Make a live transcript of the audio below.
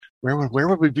Where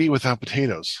would we be without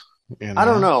potatoes? You know? I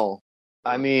don't know.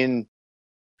 I mean,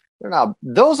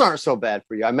 those aren't so bad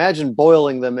for you. I imagine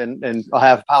boiling them and a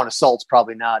half a pound of salt's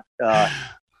probably not,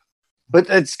 but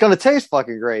it's going to taste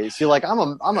fucking great. See, like I'm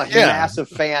a massive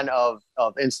fan of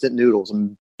instant noodles. I'm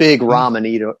a big ramen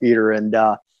eater. And,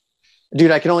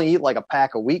 dude, I can only eat like a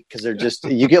pack a week because they're just,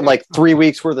 you get like 3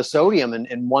 weeks worth of sodium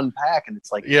in one pack. And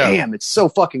it's like, damn, it's so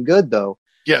fucking good though.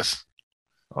 Yes.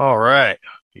 All right.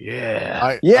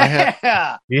 Yeah.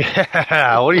 Yeah.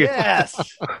 What do you?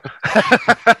 Yes.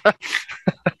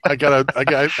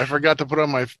 I forgot to put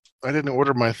on I didn't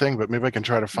order my thing, but maybe I can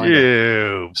try to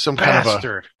find some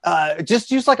bastard. Kind of a.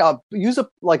 Just use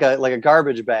a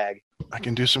garbage bag. I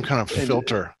can do some kind of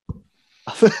filter.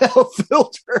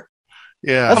 Filter.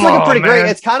 Yeah. That's looking pretty great.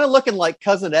 It's kind of looking like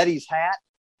Cousin Eddie's hat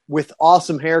with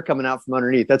awesome hair coming out from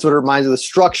underneath. That's what it reminds me of. The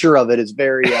structure of it is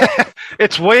very.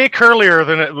 It's way curlier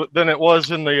than it was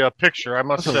in the picture. I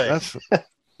must say. This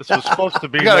was supposed to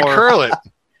be. You got to curl it.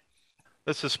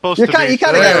 This is supposed to be. You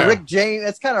kind of got a Rick James.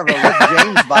 That's kind of a Rick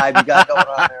James vibe you got going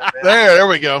on there. Man. There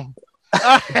we go.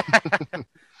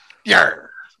 Yarr.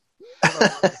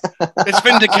 It's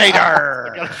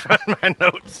Vindicator. I gotta find my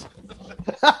notes.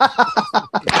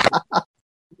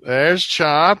 There's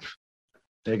Chop.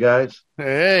 Hey guys.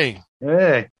 Hey.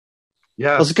 Yeah.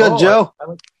 What's good, Joe?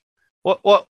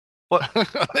 What?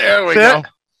 There we go.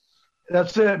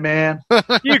 That's it, man.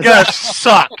 You guys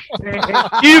suck.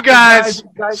 You guys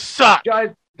suck.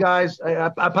 Guys,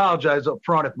 I apologize up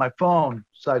front if my phone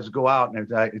decides to go out and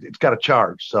it's got a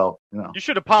charge. So you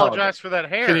should apologize for that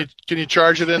hair. Can you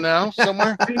charge it in now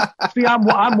somewhere? See, I'm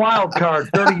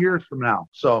Wildcard 30 years from now.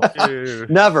 So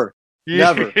never.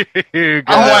 I'm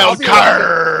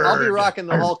Wildcard. I'll be rocking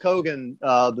the Hulk Hogan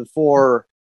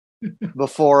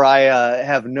before I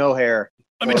have no hair.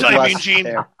 Let me tell you, Mean Gene.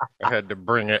 I had to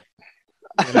bring it.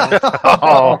 You know?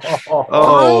 Brutal,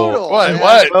 what? Man.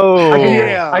 What? Oh,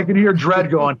 I can hear Dread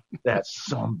going, "That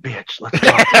son bitch." Let's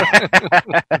go.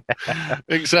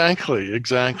 Exactly.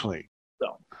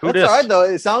 So, that's all right though.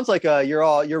 It sounds like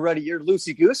you're ready. You're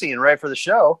loosey goosey and ready for the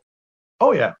show.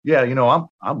 Oh yeah.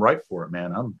 I'm right for it,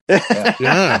 man.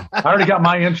 Yeah. I already got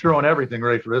my intro and everything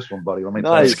ready for this one, buddy. Let me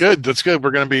tell That's you. good.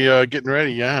 We're going to be getting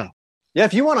ready. Yeah. Yeah,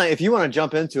 if you want to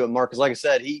jump into it, Mark, because like I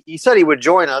said, he said he would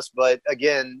join us, but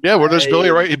again, there's Billy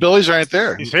right. Billy's right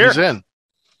there. He's here. He's in.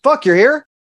 Fuck, you're here.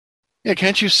 Yeah,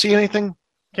 can't you see anything?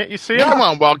 Can't you see? Come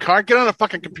on, Wildcard, get on a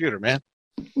fucking computer, man.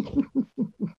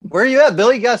 Where are you at,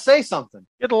 Billy? You gotta say something.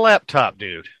 Get a laptop,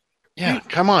 dude. Yeah,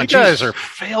 come on. You guys are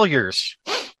failures.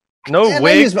 No way. I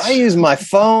wigs. use my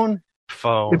phone.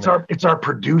 It's our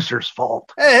producer's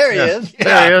fault. Hey, there he is.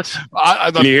 There he is.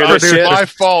 It's my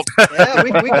fault. Yeah, we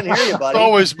can hear you, buddy. It's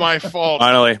always my fault.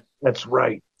 Finally, that's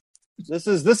right. This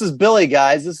is Billy,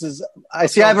 guys. I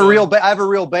have a real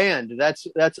band. That's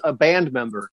a band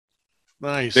member.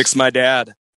 Nice. Vic's my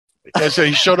dad. So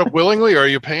he showed up willingly, or are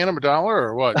you paying him $1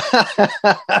 or what?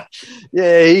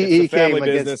 Yeah, he came family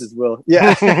against business. his will.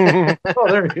 Yeah.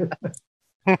 Oh, there he is.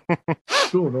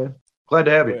 Cool, man. Glad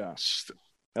to have you. Yeah.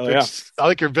 Hell yeah. I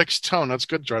like your Vic's tone. That's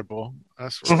good, Dreadbull.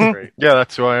 That's really great. Yeah,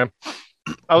 that's who I am.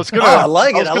 I was gonna. I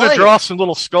like it. I was gonna draw some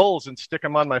little skulls and stick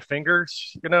them on my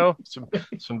fingers. Some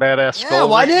badass skulls. Yeah,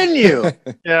 why didn't you?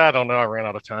 Yeah, I don't know. I ran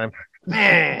out of time.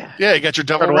 Man. Yeah, you got your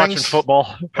double Started watching rings.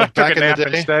 football. I took Back a in nap the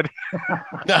day. instead.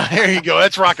 There you go.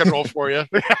 That's rock and roll for you.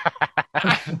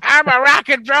 I'm a rock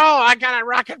and roll. I got a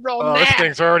rock and roll Oh, nap. this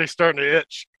thing's already starting to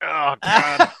itch. Oh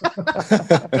God!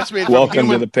 That's made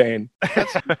Welcome to the pain.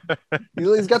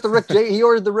 He's got the Rick James. He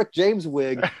ordered the Rick James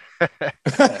wig.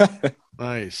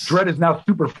 Nice. Dread is now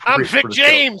super free. I'm Vic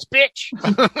James, bitch.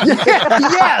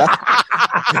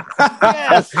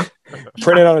 Yes.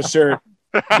 Print it on a shirt.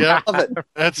 Yeah, Love it.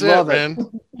 that's Love it, it.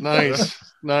 man.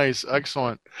 Nice,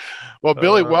 excellent. Well,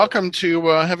 Billy, welcome to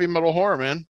Heavy Metal Horror,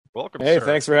 man. Welcome. Hey, sir.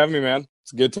 thanks for having me, man.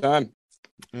 It's a good time.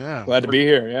 Yeah, Glad to be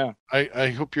here. Yeah. I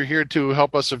hope you're here to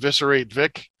help us eviscerate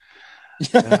Vic.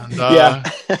 And, Yeah.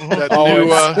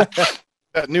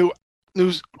 that new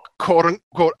quote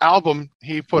unquote album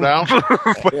he put out.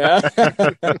 Yeah.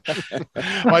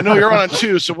 Well, I know you're on it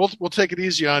too, so we'll take it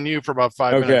easy on you for about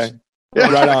 5 minutes. Okay.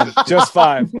 Right on. Just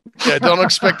 5. Yeah, don't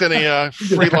expect any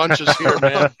free lunches here,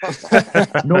 man.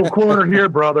 No quarter here,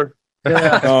 brother.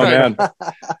 Yeah. Oh man.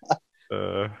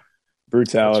 That's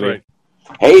Brutality. right.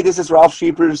 Hey, this is Ralph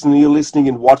Sheepers, and you're listening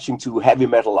and watching to Heavy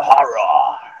Metal Horror.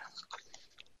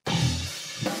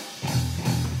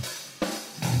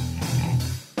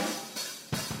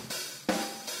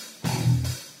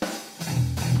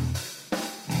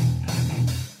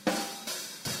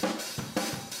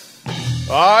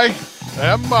 I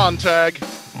am Montag,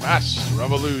 Mass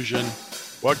Revolution.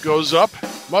 What goes up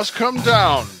must come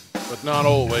down, but not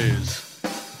always.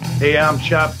 Hey, I'm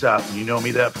Chop Top, and you know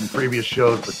me that from previous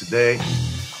shows, but today, I'm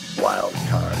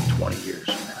Wildcard 20 years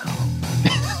from now.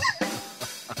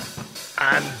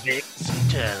 I'm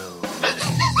Victicator.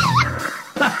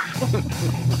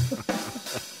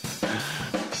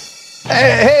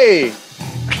 Hey!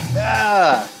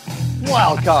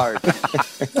 Wild card.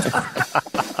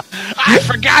 I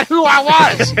forgot who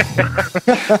I was.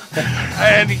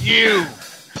 And you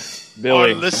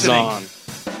Billy are listening. Zahn.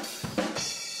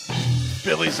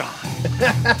 Billy Zahn.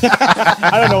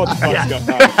 I don't know what the fuck's going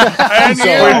on. And So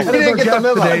you. I didn't get the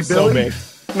memo. Today, So Billy. big.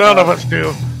 None of us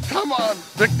do. Come on.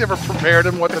 Vic never prepared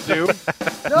him what to do.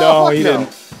 No, fuck he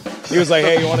didn't. He was like,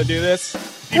 "Hey, you want to do this?"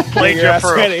 He played Your you ass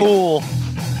for ready. a fool.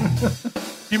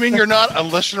 You mean you're not a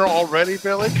listener already,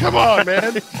 Billy? Come on,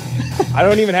 man. I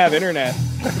don't even have internet.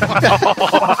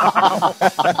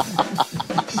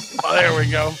 Oh, there we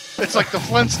go. It's like the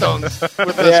Flintstones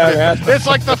with this. Yeah, man. It's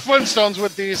like the Flintstones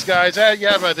with these guys. Hey,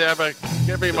 yabba dabba,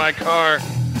 give me my car.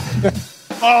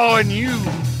 Oh, and you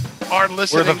are We're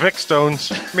listening. the Vic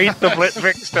Stones. Meet the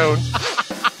Vic Stones.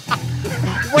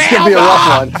 This could be a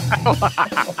rough one.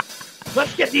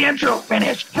 Let's get the intro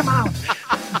finished. Come on.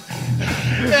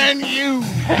 And you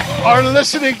are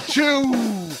listening to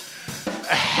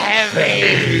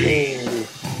Heavy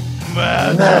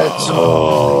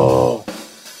Metal.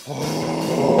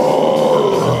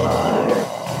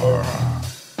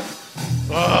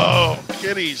 Oh,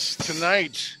 kiddies,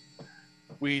 tonight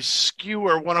we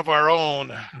skewer one of our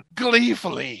own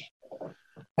gleefully.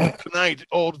 Tonight,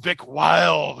 old Vic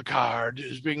Wildcard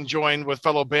is being joined with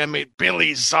fellow bandmate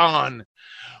Billy Zahn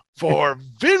for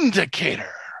Vindicator,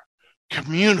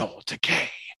 Communal Decay,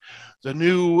 the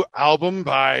new album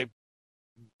by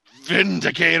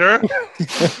Vindicator.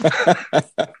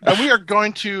 And we're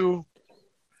going to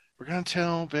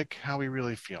tell Vic how we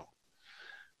really feel.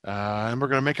 And we're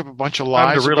going to make up a bunch of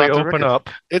lies. Time to really about the open record. up.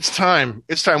 It's time.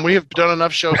 We have done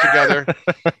enough shows together.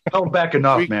 Held back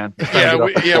enough, We- man. It's time to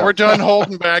get off the We're done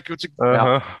holding back. It's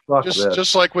Uh-huh. Fuck this.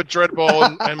 just like with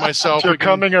Dreadbull and myself. It's your we can-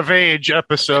 coming of age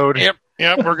episode. Yep.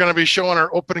 We're going to be showing our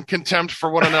open contempt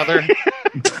for one another.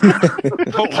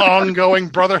 Long-going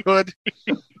brotherhood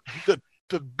that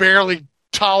barely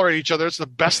tolerate each other. It's the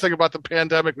best thing about the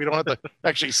pandemic. We don't have to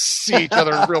actually see each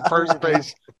other in real person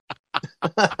face.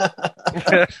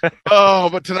 Oh,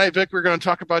 but tonight, Vic, we're going to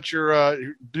talk about your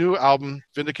new album,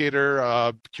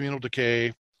 Vindicator, Communal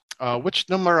Decay. Which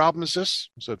number album is this?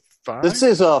 Is it 5? This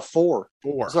is 4. 4.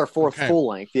 This is our 4th Okay. full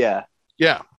length. Yeah.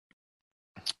 Yeah.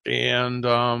 And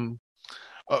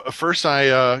first,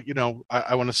 I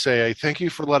want to say I thank you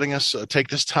for letting us take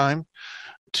this time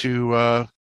to,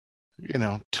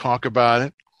 talk about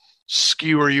it,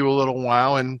 skewer you a little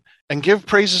while, and give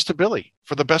praises to Billy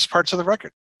for the best parts of the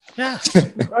record. Yeah.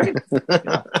 Right?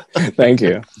 Thank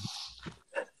you.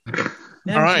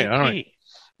 All right.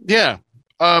 Yeah.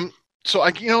 So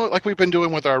like we've been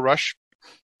doing with our Rush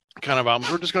kind of albums,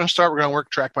 we're just going to start. We're going to work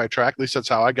track by track. At least that's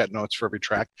how I got notes for every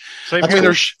track. Same I mean,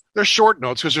 here. they're short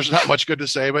notes because there's not much good to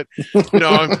say, but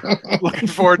I'm looking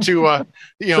forward to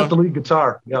Except the lead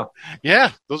guitar.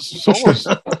 Yeah. those solos.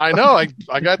 I know.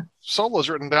 I got solos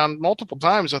written down multiple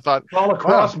times. I thought All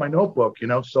across my notebook,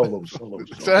 solos.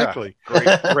 exactly.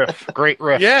 Great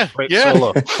riff. Yeah, Great yeah.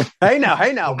 solo. Hey now,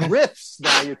 riffs.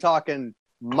 Now you're talking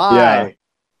my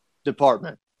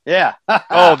department. Yeah.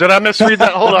 Oh, did I misread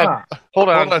that? Hold on. Hold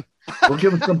on. We'll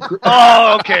give it some.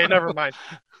 Oh, okay. Never mind.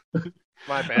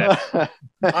 My bad.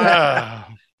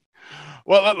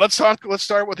 Well, let's talk. Let's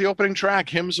start with the opening track,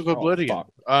 "Hymns of Oblivion."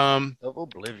 Of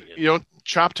Oblivion.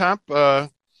 Chop Top,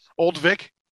 old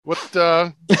Vic. What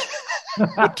do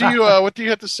you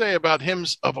have to say about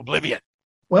 "Hymns of Oblivion"?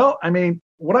 Well, I mean,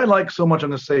 what I like so much, I'm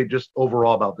going to say just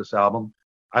overall about this album,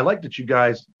 I like that you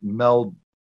guys meld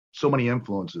so many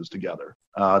influences together.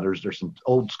 There's some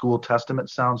old school Testament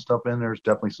sound stuff in there. There's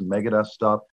definitely some Megadeth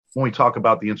stuff. When we talk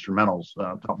about the instrumentals,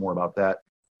 talk more about that.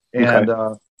 And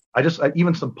I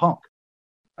even some punk.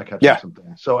 I catch some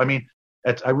things. So I mean,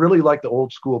 I really like the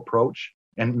old school approach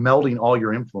and melding all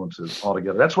your influences all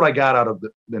together. That's what I got out of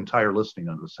the entire listening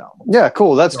of this album. Yeah,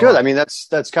 cool. That's good. I mean, that's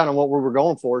kind of what we were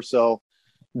going for. So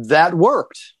that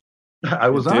worked. I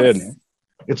was It on did. it, man.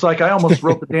 It's like I almost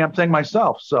wrote the damn thing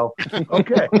myself. So,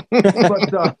 okay.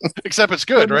 But, Except it's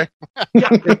good, right?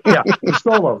 the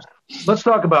solos. Let's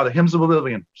talk about it. Hymns of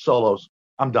Oblivion, solos.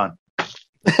 I'm done.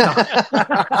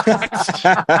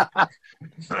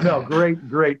 No, great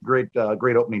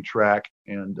opening track.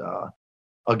 And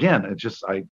again, it's just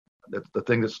that's the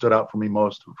thing that stood out for me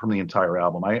most from the entire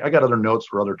album. I got other notes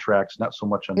for other tracks, not so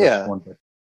much on this one,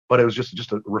 but it was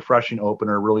just a refreshing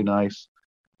opener, really nice.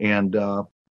 And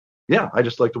yeah, I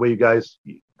just like the way you guys,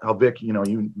 how Vic,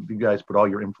 you guys put all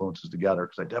your influences together,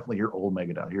 because I definitely hear old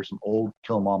Megadeth, I hear some old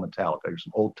Kill 'Em All Metallica, I hear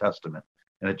some Old Testament,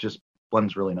 and it just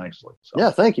blends really nicely. So.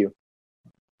 Yeah, thank you.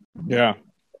 Yeah.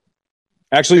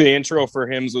 Actually, the intro for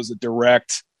Hymns was a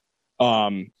direct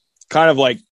kind of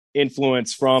like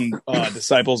influence from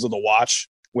Disciples of the Watch,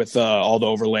 with all the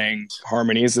overlaying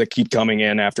harmonies that keep coming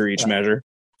in after each measure.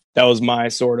 That was my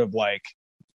sort of like,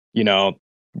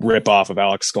 rip off of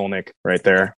Alex Skolnick right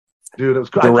there. Dude, it was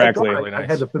cool. Directly. I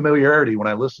had the familiarity when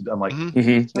I listened. I'm like,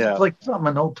 Mm-hmm. it's like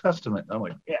something in Old Testament. I'm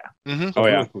like, yeah. Mm-hmm. Oh,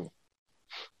 yeah. Really cool.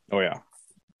 Oh, yeah.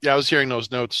 Yeah, I was hearing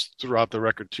those notes throughout the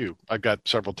record too. I got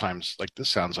several times like, this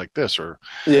sounds like this, or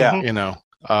Yeah. yeah.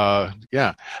 How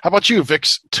about you,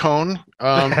 Vic's tone?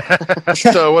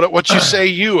 So what you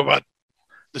say about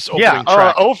this opening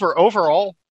track?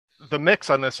 Overall, the mix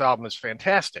on this album is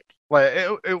fantastic. Like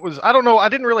it was, I don't know, I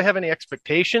didn't really have any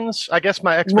expectations. I guess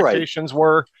my expectations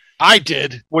would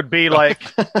be like,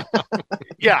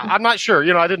 yeah, I'm not sure.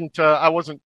 I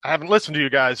haven't listened to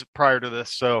you guys prior to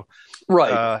this, so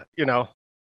right.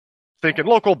 Thinking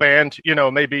local band,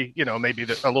 maybe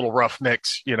a little rough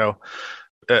mix,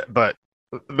 but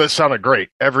this sounded great.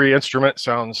 Every instrument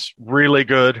sounds really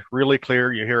good, really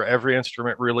clear. You hear every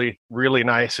instrument really, really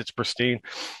nice. It's pristine.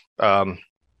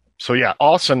 So yeah,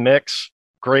 awesome mix.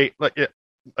 Great.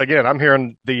 Again, I'm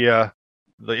hearing the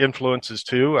influences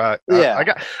too. I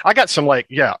got some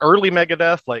early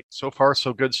Megadeth, like So Far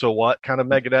So Good So What kind of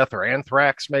Megadeth, or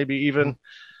Anthrax maybe even.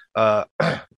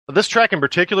 This track in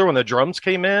particular, when the drums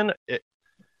came in, it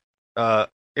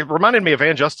reminded me of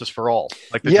And Justice for All,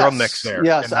 like the drum mix there.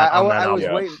 Yes, I was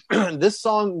waiting. This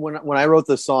song, when I wrote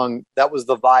this song, that was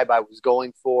the vibe I was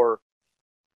going for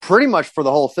pretty much for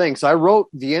the whole thing. So I wrote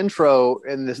the intro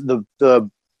and the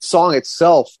song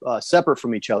itself separate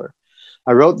from each other.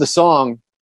 I wrote the song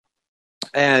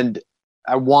and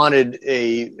I wanted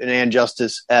an And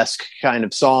Justice-esque kind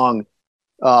of song.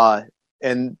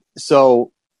 And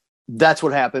so that's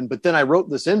what happened. But then I wrote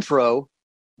this intro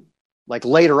like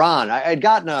later on. I had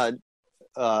gotten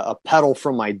a pedal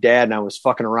from my dad and I was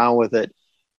fucking around with it.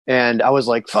 And I was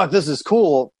like, fuck, this is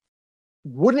cool.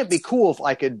 Wouldn't it be cool if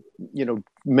I could,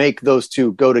 make those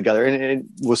two go together? And it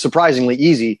was surprisingly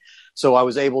easy. So I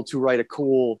was able to write a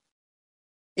cool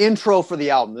intro for the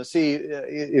album. To see,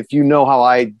 if you know how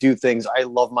I do things, I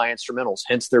love my instrumentals,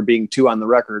 hence there being two on the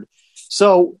record.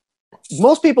 So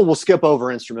most people will skip over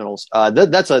instrumentals.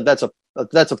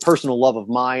 That's a personal love of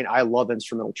mine. I love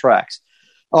instrumental tracks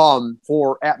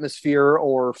for atmosphere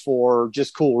or for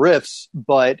just cool riffs.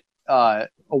 But a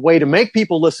way to make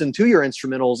people listen to your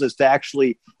instrumentals is to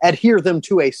actually adhere them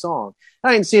to a song.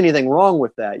 I didn't see anything wrong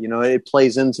with that. It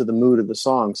plays into the mood of the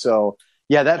song. So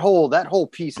yeah, that whole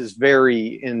piece is very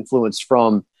influenced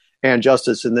from And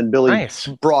Justice. And then Billy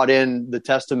brought in the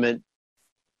Testament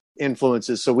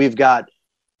influences. So we've got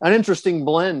an interesting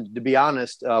blend, to be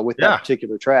honest, with that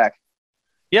particular track.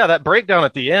 Yeah, that breakdown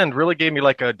at the end really gave me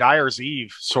like a Dyer's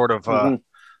Eve sort of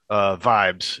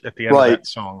vibes at the end of that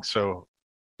song. So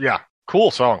yeah,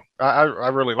 cool song. I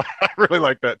really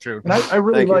like that too. And I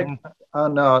really like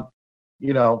on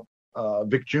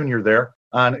Vic Jr. there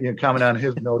on comment on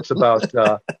his notes about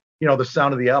the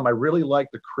sound of the album. I really like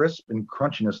the crisp and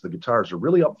crunchiness of the guitars are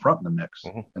really up front in the mix,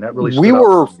 and that really we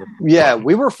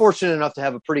were fortunate enough to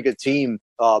have a pretty good team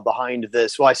behind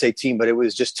this. Well, I say team, but it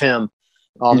was just Tim.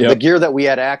 The gear that we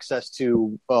had access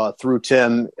to through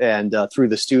Tim and through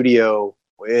the studio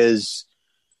is.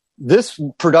 This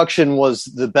production was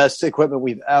the best equipment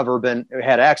we've ever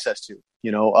had access to.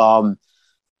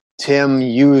 Tim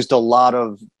used a lot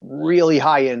of really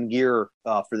high-end gear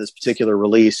for this particular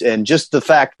release. And just the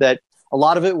fact that a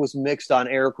lot of it was mixed on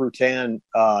Eric Rutan,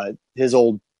 his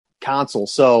old console.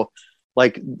 So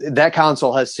like that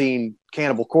console has seen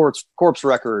Cannibal Corpse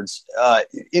records,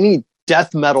 any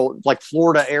death metal, like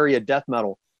Florida area death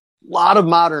metal, a lot of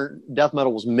modern death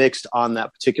metal was mixed on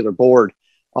that particular board.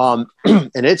 And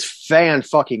it's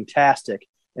fan-fucking-tastic,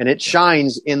 and it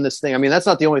shines in this thing. I mean, that's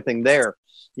not the only thing there.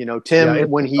 Tim,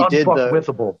 when he did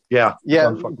unfuckwithable.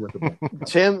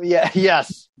 Tim,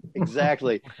 yes,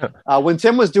 exactly. When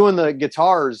Tim was doing the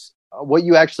guitars, what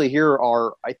you actually hear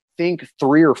are, I think,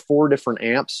 3 or 4 different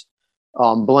amps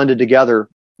blended together.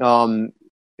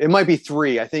 It might be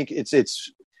 3. I think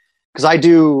it's because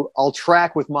I'll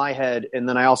track with my head, and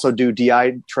then I also do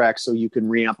DI tracks so you can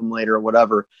reamp them later or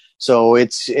whatever. So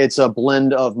it's a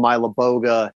blend of my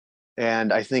Laboga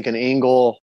and I think an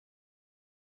Engel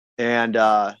and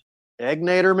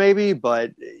Egnator maybe,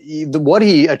 but what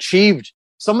he achieved.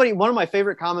 One of my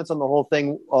favorite comments on the whole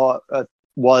thing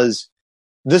was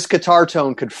this guitar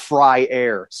tone could fry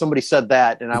air. Somebody said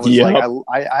that, and I was like,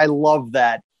 I love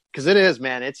that because it is,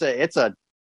 man. That's a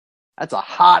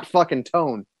hot fucking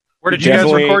tone. Where did you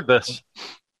guys record this?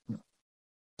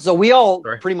 So we all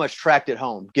pretty much tracked at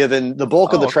home, given the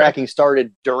bulk of the tracking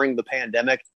started during the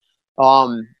pandemic.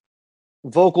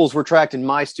 Vocals were tracked in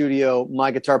my studio.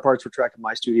 My guitar parts were tracked in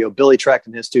my studio. Billy tracked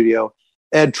in his studio.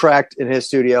 Ed tracked in his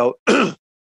studio,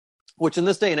 which in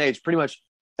this day and age, pretty much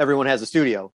everyone has a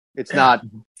studio.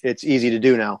 It's easy to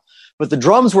do now. But the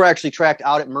drums were actually tracked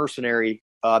out at Mercenary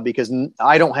because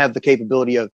I don't have the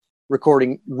capability of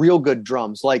recording real good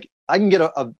drums. Like I can get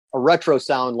a retro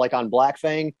sound like on Black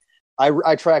Fang.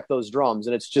 I track those drums,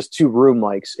 and it's just 2 room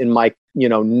mics in my,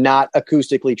 not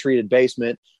acoustically treated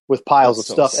basement with piles of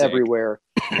stuff everywhere.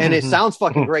 And it sounds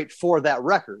fucking great for that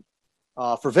record.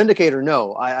 For Vindicator,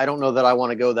 no, I don't know that I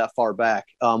want to go that far back.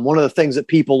 One of the things that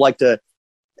people like to,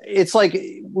 it's like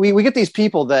we get these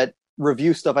people that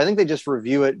review stuff. I think they just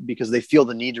review it because they feel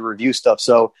the need to review stuff.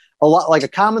 So a lot, like a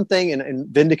common thing in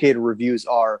Vindicator reviews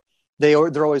are,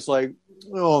 they're always like,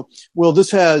 oh, well,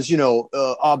 this has,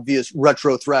 obvious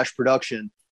retro thrash production.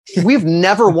 We've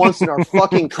never once in our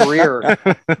fucking career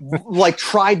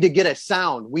tried to get a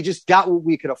sound. We just got what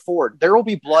we could afford. There Will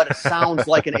Be Blood sounds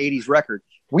like an 80s record.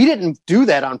 We didn't do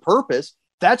that on purpose.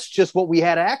 That's just what we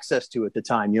had access to at the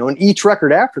time, and each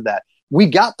record after that, we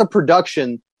got the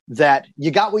production that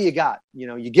you got what you got.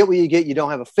 You get what you get, you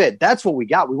don't have a fit. That's what we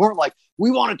got. We weren't like, we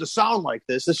want it to sound like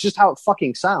this. It's just how it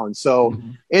fucking sounds. So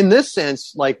in this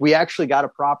sense, we actually got a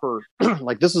proper,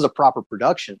 this is a proper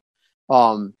production.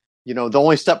 The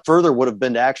only step further would have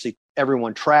been to actually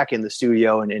everyone track in the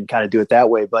studio and kind of do it that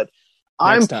way. But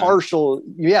I'm partial.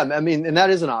 Yeah. I mean, and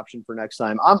that is an option for next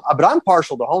time. But I'm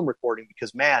partial to home recording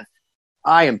because, man,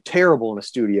 I am terrible in a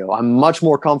studio. I'm much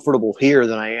more comfortable here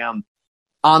than I am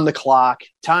on the clock.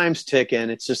 Time's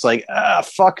ticking. It's just like,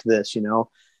 fuck this,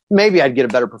 Maybe I'd get a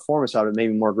better performance out of it,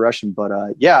 maybe more aggression. But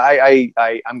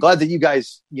I'm glad that you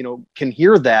guys, can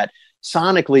hear that.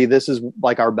 Sonically, this is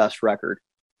like our best record.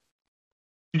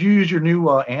 Did you use your new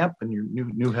amp and your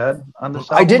new head on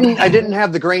this album? I didn't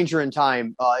have the Granger in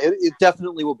time. It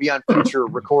definitely will be on future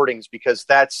recordings because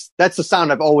that's the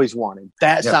sound I've always wanted.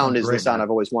 That sound is the sound I've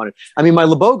always wanted. I mean, my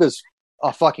Laboga's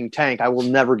a fucking tank. I will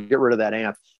never get rid of that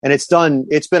amp. And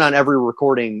it's been on every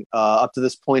recording up to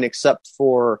this point except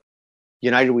for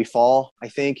United We Fall, I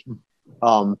think. I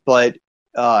love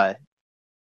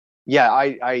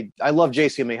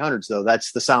JCM 800s though.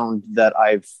 That's the sound that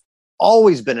I've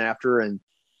always been after, and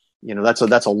that's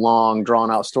a long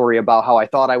drawn out story about how I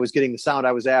thought I was getting the sound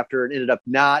I was after and ended up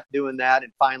not doing that,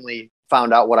 and finally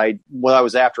found out what I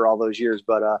was after all those years.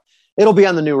 But it'll be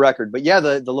on the new record. But yeah,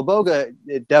 the Laboga,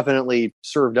 it definitely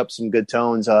served up some good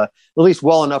tones, at least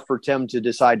well enough for Tim to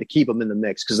decide to keep them in the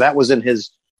mix, because that was in his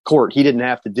court. He didn't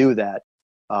have to do that.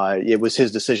 It was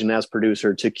his decision as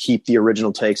producer to keep the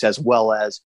original takes as well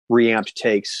as reamped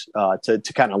takes to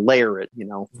kind of layer it,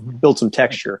 build some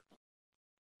texture.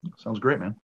 Sounds great,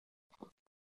 man.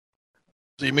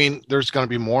 Do you mean there's going to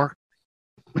be more?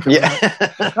 Yeah.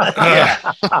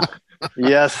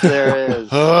 Yes, there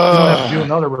is. We don't have to do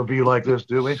another review like this,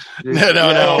 do we?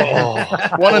 No.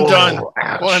 One and done.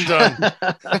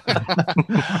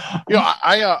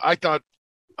 I thought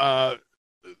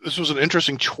this was an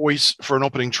interesting choice for an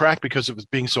opening track because it was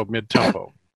being so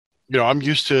mid-tempo. I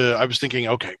was thinking,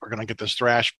 okay, we're going to get this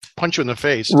thrash, punch you in the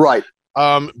face. Right.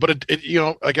 But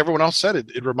it like everyone else said,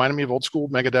 it reminded me of old school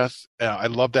Megadeth. I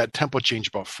love that tempo change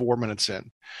about 4 minutes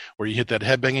in, where you hit that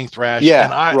headbanging thrash.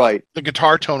 Yeah, right. The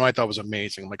guitar tone I thought was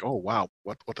amazing. I'm like, oh wow,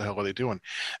 what the hell are they doing?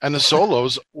 And the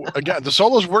solos, again,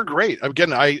 were great.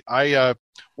 Again, I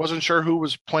wasn't sure who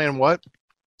was playing what,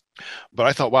 but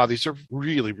I thought, wow, these are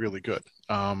really, really good.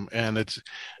 And it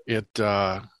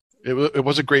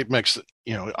was a great mix.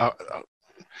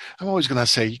 I'm always going to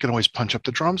say you can always punch up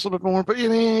the drums a little bit more, but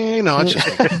it's just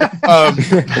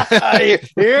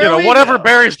whatever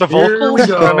buries the vocals.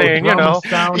 I mean,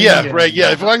 yeah, right,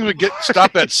 yeah. If I can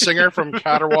stop that singer from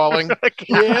caterwauling,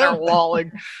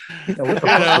 caterwauling. What the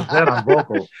fuck is that on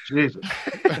vocals? Jesus,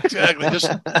 exactly.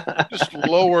 Just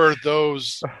lower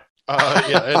those,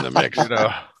 in the mix,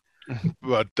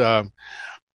 But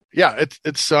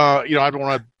it's I don't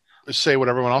want to say what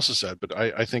everyone else has said, but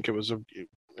I think it was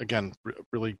again,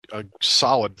 really a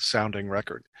solid sounding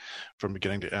record from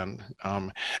beginning to end.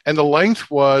 And the length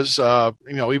was, even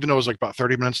though it was like about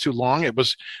 30 minutes too long, it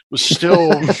was still,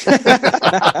 no,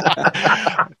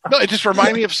 it just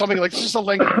reminded me of something like, this is the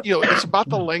length, it's about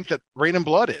the length that Rain and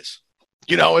Blood is,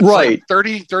 it's right.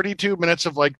 Like 32 minutes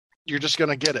of like, you're just going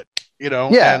to get it,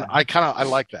 Yeah. And I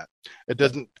like that. It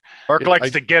doesn't, Mark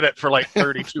likes to get it for like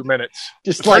 32 minutes.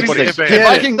 Just like if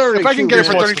I can get it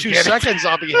for 32 seconds,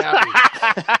 I'll be happy.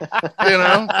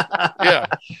 Yeah.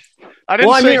 I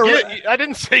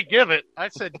didn't say give it. I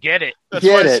said get it. That's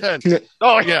what I said.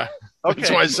 Oh yeah. Okay.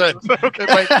 That's what I said. Okay.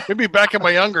 Maybe back in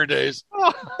my younger days.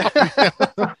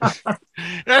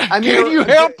 Can you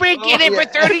help me get it for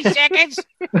 30 seconds?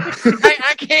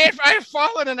 I can't. I've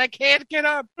fallen and I can't get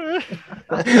up.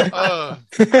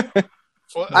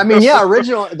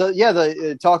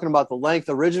 Talking about the length.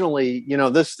 Originally,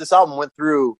 this album went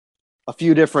through a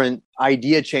few different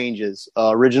idea changes.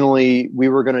 Originally, we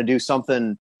were going to do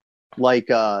something like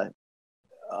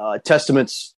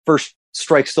Testament's First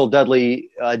Strike Still Deadly,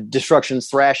 Destruction's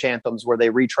thrash anthems, where they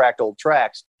retracked old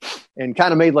tracks and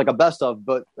kind of made like a best of,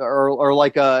 or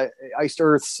like Iced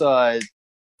Earth's,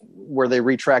 where they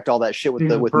retract all that shit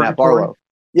with Matt Barlow.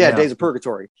 Yeah, Days of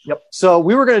Purgatory. Yep. So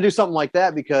we were going to do something like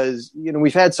that because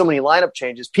we've had so many lineup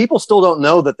changes. People still don't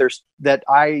know that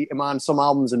I am on some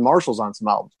albums and Marshall's on some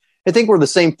albums. I think we're the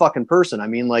same fucking person. I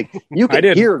mean, like you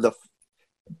can hear the.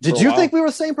 Did you think we were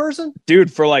the same person?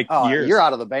 Dude, for like years. You're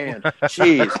out of the band.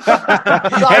 Jeez.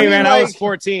 I was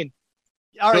 14.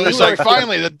 So it's like,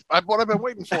 finally, what I've been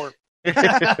waiting for.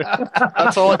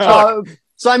 That's all it took.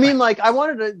 So, I mean, like, I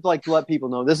wanted to let people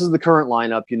know this is the current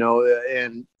lineup,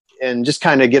 and just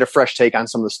kind of get a fresh take on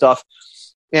some of the stuff.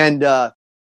 And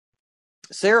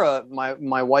Sarah,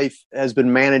 my wife, has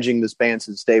been managing this band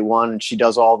since day one, and she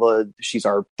does she's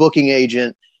our booking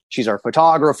agent. She's our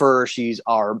photographer. She's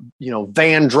our,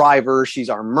 van driver. She's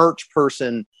our merch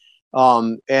person.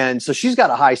 And so she's got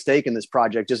a high stake in this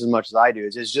project just as much as I do.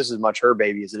 It's just as much her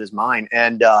baby as it is mine.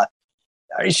 And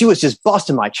she was just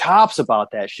busting my chops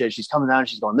about that shit. She's coming down and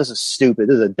she's going, this is stupid.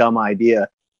 This is a dumb idea.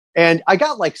 And I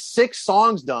got like 6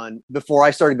 songs done before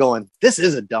I started going, this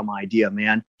is a dumb idea,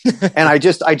 man. And I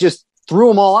just threw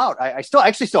them all out. I still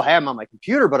have them on my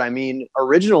computer, but I mean,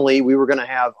 originally we were going to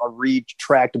have a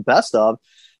retracked best of.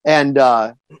 And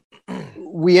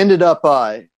we ended up,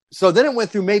 so then it went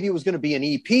through, maybe it was going to be an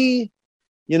EP,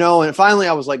 and finally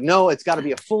I was like, no, it's got to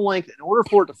be a full length. In order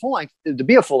for it to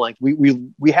be a full length,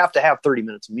 we have to have 30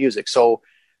 minutes of music. So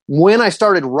when I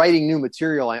started writing new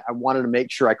material, I wanted to make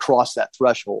sure I crossed that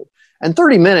threshold. And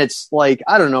 30 minutes, like,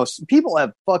 I don't know, people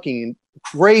have fucking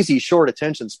crazy short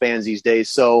attention spans these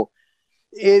days. So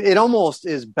it almost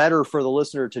is better for the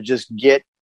listener to just get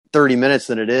 30 minutes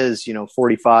than it is,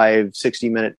 45,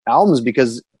 60-minute albums,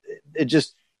 because it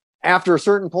just, after a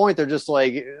certain point, they're just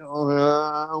like,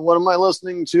 what am I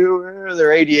listening to? Their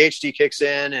ADHD kicks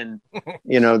in and,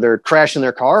 they're crashing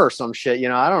their car or some shit.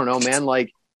 I don't know, man.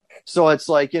 Like, so it's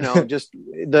like, just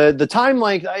the time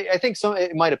length, I think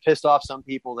it might have pissed off some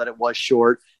people that it was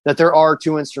short, that there are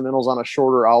 2 instrumentals on a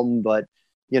shorter album, but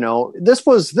this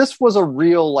was a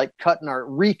real, like,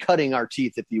 recutting our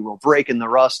teeth, if you will, breaking the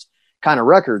rust kind of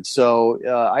record. So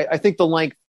I think the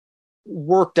length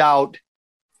worked out.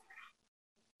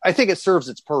 I think it serves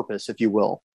its purpose, if you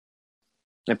will,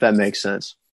 if that makes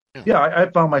sense. Yeah, I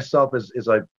found myself as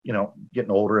I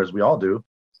getting older, as we all do,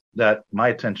 that my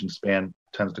attention span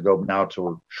tends to go now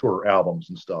to shorter albums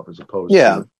and stuff as opposed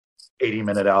to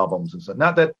 80-minute albums and stuff.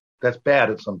 Not that that's bad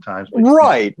at sometimes, but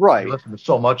right. You listen to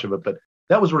so much of it, but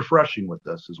that was refreshing with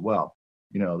this as well.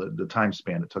 The time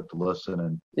span it took to listen,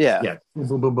 and boom,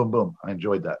 boom, boom, boom, boom. I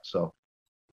enjoyed that. So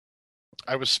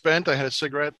I was spent. I had a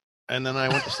cigarette, and then I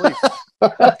went to sleep.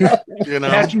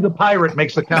 Patchy the Pirate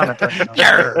makes a comment.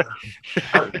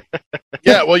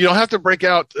 Yeah, well, you don't have to break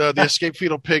out the Escape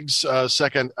Fetal Pigs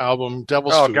second album,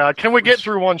 Devil's Food. Oh God, can we get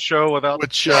through one show without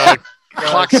which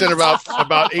clocks in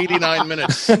about 89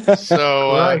 minutes.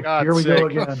 So here we go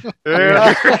again.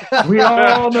 We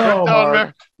all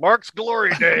know Mark's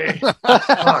glory day.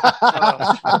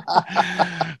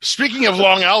 Speaking of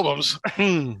long albums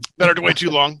that are way too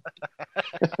long.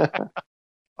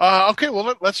 Okay,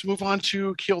 well, let's move on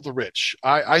to Kill the Rich.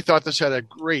 I thought this had a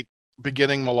great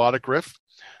beginning melodic riff.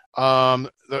 And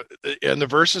the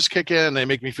verses kick in and they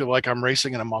make me feel like I'm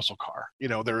racing in a muscle car.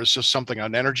 There is just something,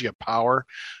 an energy, a power,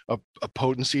 a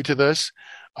potency to this.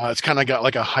 It's kind of got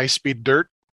like a high-speed dirt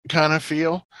kind of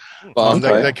feel.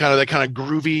 That kind of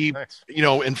groovy, nice.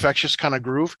 Infectious kind of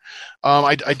groove.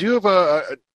 I do have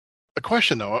a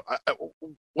question though.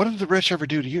 What did the Rich ever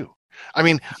do to you? I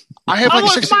mean, I have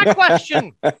my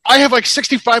question. I have like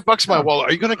 $65 in my wallet.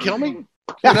 Are you going to kill me?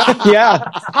 Yeah.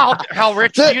 How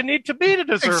rich do you need to be to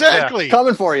deserve exactly that?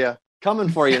 Coming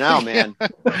for you now, man.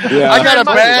 Yeah.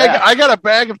 I got a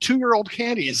bag of 2-year-old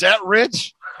candy. Is that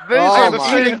rich? These are the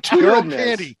my 2-year-old goodness.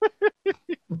 candy.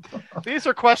 These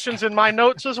are questions in my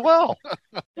notes as well.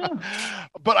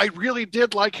 But I really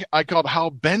did like, I called how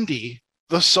bendy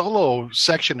the solo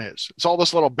section is. It's all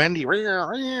this little bendy.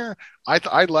 I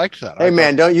liked that. Hey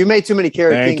man, don't you made too many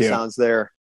Kerry Thank King you. sounds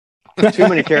there. Too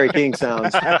many Kerry King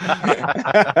sounds.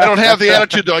 I don't have the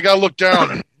attitude though. I got to look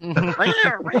down.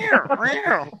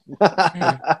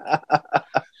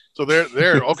 So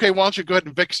there. Okay, why don't you go ahead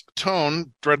and Vic's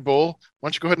tone, Dreadbull? Why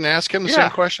don't you go ahead and ask him the same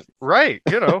question? Right.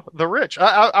 The rich.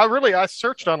 I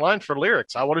searched online for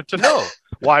lyrics. I wanted to know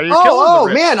why are you killing the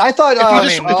rich? Man, I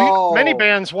thought many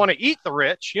bands want to eat the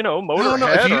rich,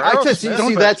 Motorhead.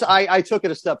 I took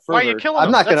it a step further. Why are you killing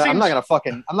I'm them? not gonna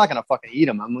fucking eat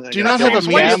them. Do you not have a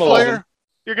media player?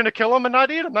 You're going to kill them and not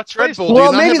eat them? That's Dreadbull. crazy. Do you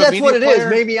Well, not maybe have a that's what it media is.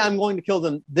 Maybe I'm going to kill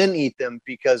them, then eat them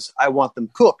because I want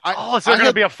them cooked. Is there going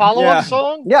to be a follow-up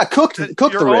song? Yeah, cook the rich.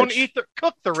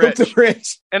 Cook the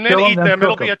rich. And then eat them.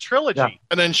 It'll be a trilogy. Yeah.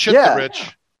 And then shit the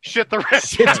rich. Shit the rich.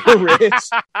 Shit the rich.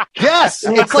 Yes,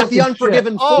 it's like the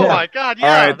Unforgiven Oh 4. my God! Yeah,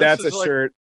 All right, that's a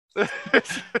shirt.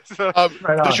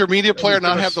 Does your media player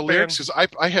not have the spin. lyrics? Because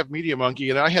I have Media Monkey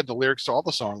and I had the lyrics to all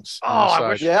the songs. I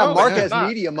wish. Yeah, Mark has not.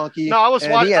 Media Monkey. No, I was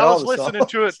and he had all the listening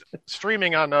songs. to it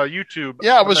streaming on YouTube.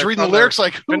 Yeah, I was reading the lyrics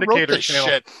like, who wrote Vindicator this channel.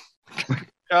 shit?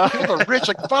 Kill the rich,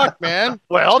 like fuck, man.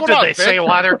 Well, What's did going they on, say Vic?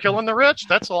 why they're killing the rich?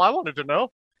 That's all I wanted to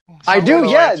know. I do,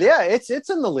 Someone yeah. It's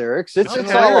in the lyrics. It's in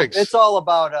the all lyrics. it's all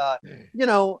about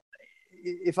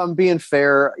if I'm being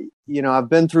fair, I've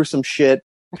been through some shit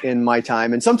in my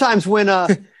time, and sometimes when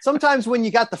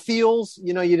you got the feels,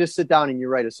 you just sit down and you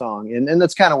write a song, and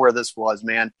that's kind of where this was,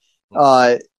 man.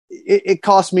 It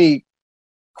cost me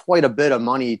quite a bit of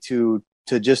money to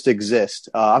just exist.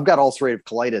 I've got ulcerative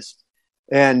colitis,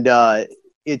 and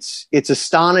it's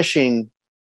astonishing,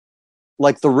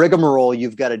 like the rigmarole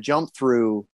you've got to jump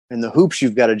through and the hoops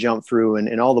you've got to jump through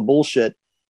and all the bullshit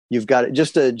you've got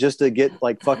just to get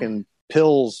like fucking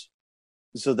pills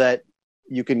so that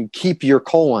you can keep your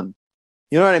colon.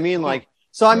 You know what I mean? Like,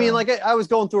 so I mean, like I was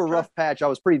going through a rough patch. I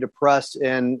was pretty depressed,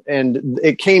 and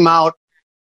it came out.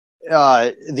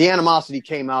 The animosity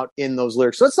came out in those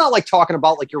lyrics. So it's not like talking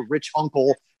about like your rich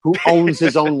uncle who owns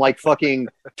his own like fucking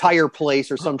tire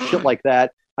place or some shit like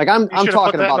that. Like I'm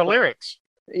talking about the lyrics.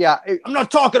 Yeah, I'm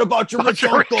not talking about your rich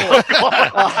uncle.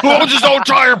 Who owns his own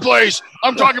tire place?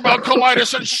 I'm talking about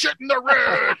colitis and shitting the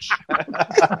rich.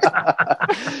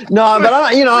 No, but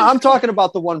I'm talking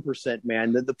about the 1%,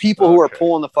 man. The people who are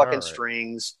pulling the fucking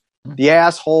strings, the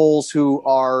assholes who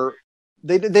are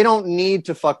they don't need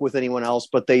to fuck with anyone else,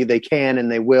 but they can and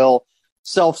they will.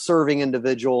 Self-serving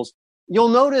individuals. You'll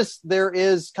notice there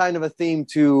is kind of a theme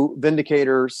to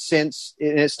Vindicator since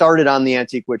it started on the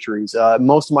Antique Witcheries.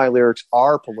 Most of my lyrics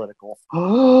are political.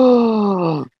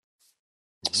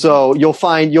 So you'll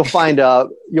find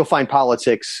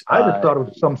politics. I just thought it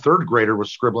was some third grader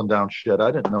was scribbling down shit.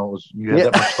 I didn't know you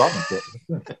had that much thought into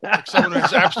it. Like someone who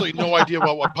has absolutely no idea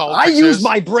about what politics I use is.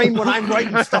 my brain when I'm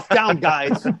writing stuff down,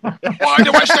 guys. Why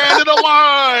do I stand in a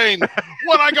line?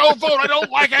 When I go vote, I don't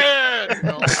like it. You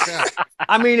know, like that.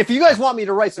 I mean, if you guys want me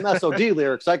to write some SOD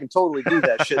lyrics, I can totally do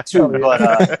that shit too.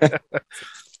 But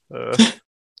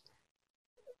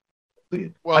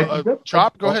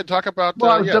Chop, go ahead. Talk about.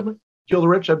 Definitely Kill the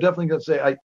Rich. I'm definitely going to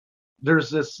say there's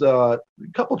this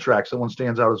couple tracks that one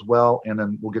stands out as well, and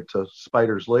then we'll get to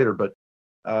Spiders later. But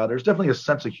there's definitely a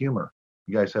sense of humor.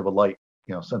 You guys have a light,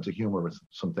 sense of humor with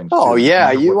some things. Oh too.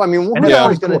 yeah,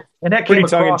 and that came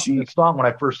across in the song when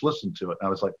I first listened to it. I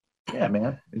was like, yeah,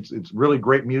 man, it's really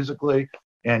great musically,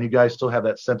 and you guys still have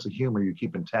that sense of humor you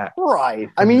keep intact. Right.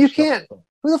 I mean, you can't.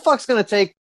 Who the fuck's going to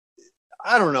take?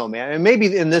 I don't know, man. And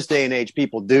maybe in this day and age,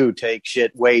 people do take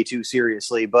shit way too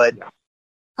seriously. But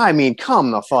I mean,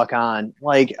 come the fuck on,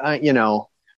 like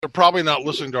they're probably not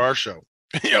listening to our show.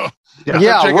 Yeah,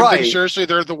 taking right. things seriously,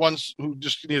 they're the ones who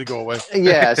just need to go away.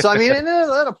 Yeah. So I mean, and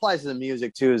that applies to the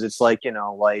music too. Is it's like you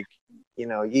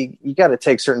got to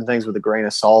take certain things with a grain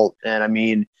of salt. And I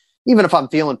mean, even if I'm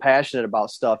feeling passionate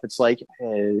about stuff, it's like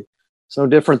it's no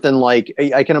different than like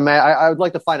I can imagine. I would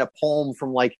like to find a poem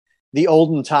from like the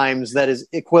olden times that is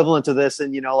equivalent to this,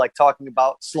 and like talking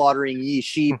about slaughtering ye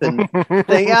sheep and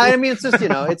thing. Yeah, I mean, it's just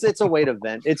it's a way to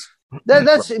vent.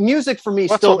 That's music for me.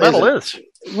 That's still what metal is.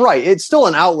 Right. It's still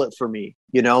an outlet for me.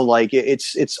 Like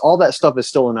it's all that stuff is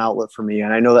still an outlet for me.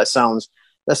 And I know that sounds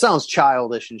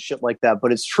childish and shit like that,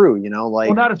 but it's true. Like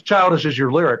well, not as childish as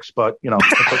your lyrics, but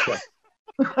it's okay.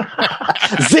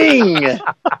 Zing!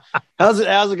 How's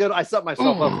it good? I set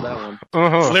myself up for that one.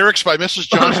 Uh-huh. Lyrics by Mrs.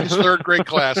 Johnson's third grade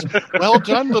class. Well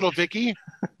done, little Vicky.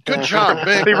 Good job,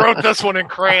 Vic. He wrote this one in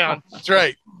crayon. That's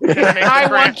right. I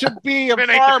want to be a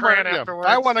farmer.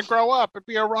 I want to grow up and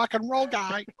be a rock and roll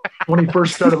guy. When he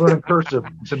first started learning cursive,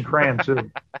 it's in crayon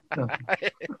too.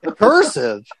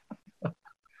 Cursive?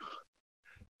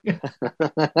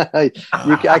 I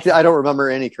don't remember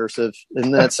any cursive.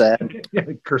 Isn't that sad? Yeah,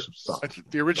 cursive sucks.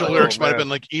 The original lyrics might have been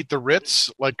like "Eat the Ritz"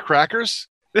 like crackers.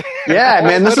 Yeah,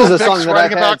 man, this is a song that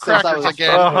I've had since I was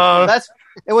again.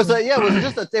 It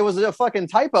was a fucking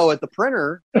typo at the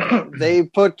printer. They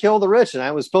put "Kill the Rich," and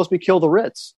I was supposed to be "Kill the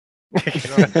Ritz."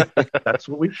 That's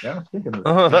what we thinking of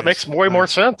it. That makes way more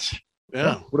sense.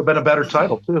 Yeah, would have been a better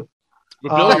title too.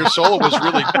 But Billy, your solo was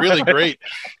really great.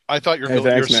 I thought your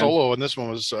thanks, man. solo in this one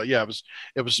was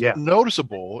it was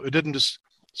noticeable. It didn't just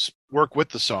work with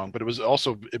the song, but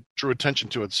it drew attention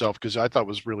to itself because I thought it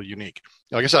was really unique.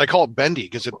 Like I said, I call it bendy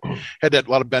because it had that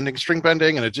lot of string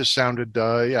bending, and it just sounded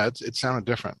it sounded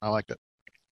different. I liked it.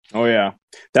 Oh yeah,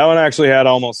 that one actually had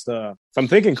almost if I'm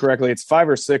thinking correctly, it's 5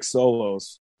 or 6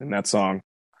 solos in that song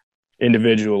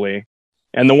individually,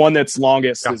 and the one that's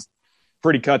longest is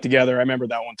pretty cut together. I remember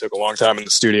that one took a long time in the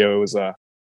studio. It was I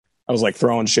was like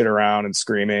throwing shit around and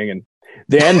screaming, and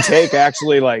the end take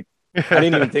actually, like, I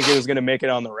didn't even think it was going to make it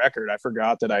on the record. I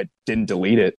forgot that I didn't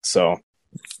delete it, so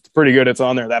it's pretty good. It's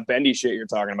on there. That bendy shit you're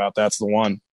talking about, that's the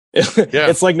one.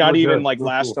 It's like not even like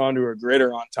lashed onto a grid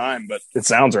or on time, but it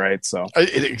sounds right. So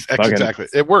exactly,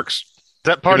 it works. Is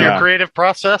that part of your creative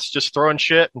process? Just throwing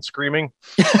shit and screaming?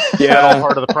 Yeah, all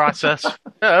part of the process.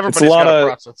 Yeah, everybody's got a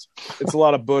process. It's a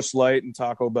lot of Busch Light and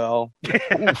Taco Bell.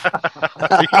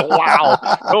 Wow!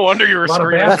 No wonder you were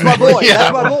screaming. That's my boy.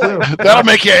 That's my boy. That'll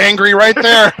make you angry right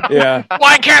there. Yeah.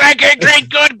 Why can't I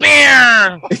drink good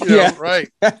beer? Yeah, right.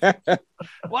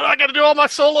 What do I got to do all my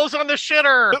solos on the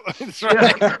shitter? That's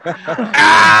right.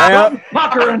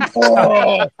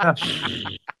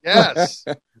 Yes,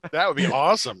 that would be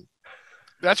awesome.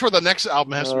 That's where the next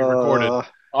album has to be recorded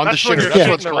on the shitter. That's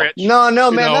what it's called.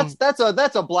 No, man,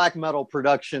 that's a black metal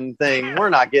production thing. We're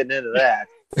not getting into that.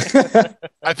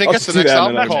 I think it's the next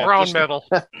album. That's brown metal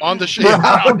on the shitter.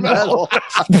 Brown metal.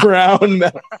 Brown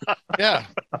metal. Yeah,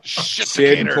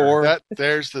 Shitticator.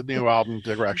 There's the new album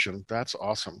direction. That's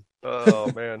awesome.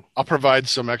 Oh man, I'll provide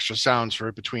some extra sounds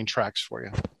for between tracks for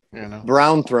you. You know,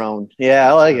 Brown Throne. Yeah,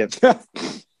 I like it.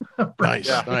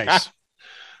 Nice.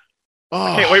 Oh.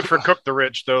 I can't wait for Cook the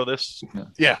Rich, though. This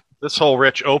whole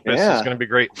Rich opus is going to be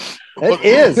great. It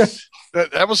is.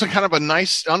 That was a kind of a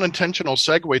nice unintentional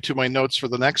segue to my notes for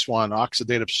the next one,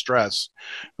 oxidative stress.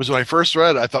 Was when I first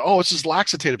read it, I thought, this is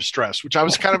laxative stress, which I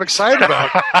was kind of excited about.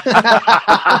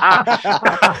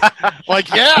 I'm like,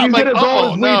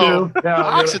 oh no,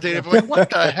 oxidative. I'm like, what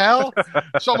the hell?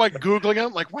 So I'm like Googling it.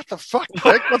 I'm like, what the fuck,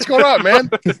 Rick? What's going on, man?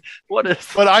 But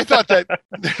I thought that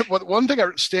one thing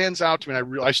that stands out to me,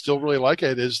 and I still really like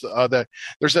it, is that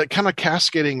there's that kind of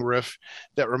cascading riff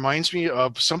that reminds me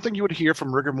of something you would hear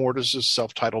from Rigor Mortis'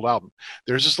 self-titled album.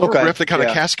 There's this little riff that kind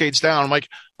of cascades down. I'm like,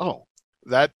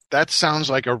 that sounds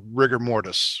like a Rigor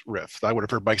Mortis riff that I would have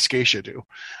heard Mike Scatia do.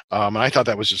 And I thought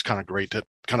that was just kind of great to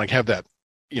kind of have that,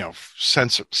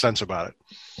 sense about it.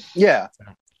 Yeah.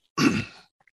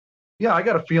 Yeah, I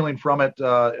got a feeling from it,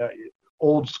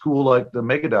 old school, like the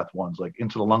Megadeth ones, like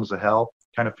Into the Lungs of Hell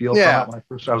kind of feel from it.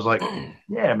 When I was like,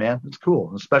 yeah, man, it's cool.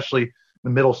 And especially the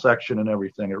middle section and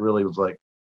everything. It really was like,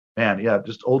 man,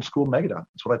 just old school Megadeth.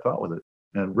 That's what I thought with it.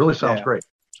 And it really sounds great.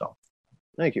 So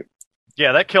thank you.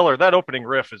 Yeah, that opening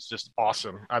riff is just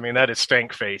awesome. I mean, that is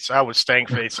stank face. I was stank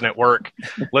facing at work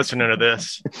listening to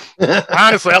this.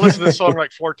 Honestly, I listened to this song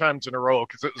like 4 times in a row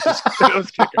because it was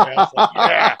kicking ass. Like,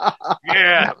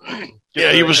 yeah.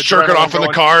 He was jerking off in the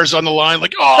cars on the line,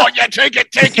 like, take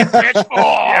it, bitch.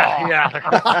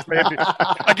 Yeah. Maybe.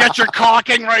 I get your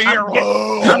caulking right here.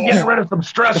 I'm getting rid of some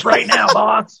stress right now,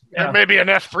 boss. And maybe an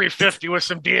F-350 with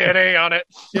some DNA on it.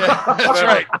 Yeah, that's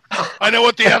right. I know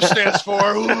what the F stands for.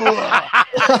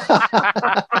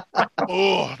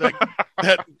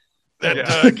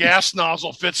 That gas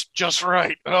nozzle fits just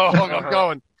right. Oh, I'm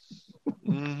going.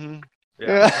 Mm-hmm.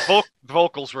 Yeah. The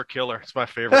vocals were killer. It's my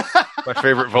favorite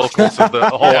vocals of the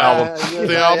whole album.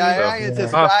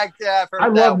 I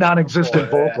love non-existent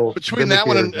vocals. Between that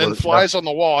one and Flies on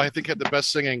the Wall, I think had the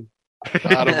best singing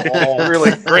out of all.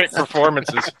 Really great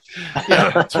performances.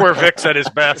 Yeah, that's where Vic's at his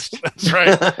best. That's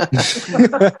right.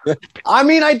 I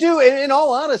mean, I do. In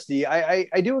all honesty, I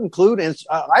do include.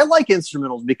 I like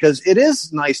instrumentals because it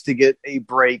is nice to get a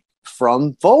break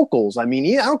from vocals. I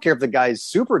mean, I don't care if the guy's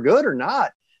super good or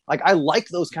not. Like, I like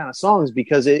those kind of songs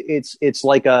because it's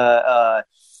like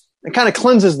it kind of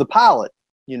cleanses the palate,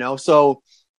 So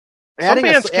some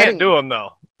bands can't do them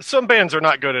though. Some bands are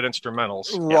not good at instrumentals.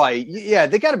 Right. Yeah,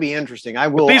 they got to be interesting.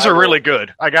 These are really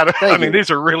good. These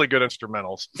are really good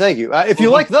instrumentals. Thank you. If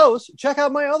you like those, check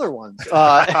out my other ones.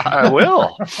 I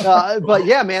will. But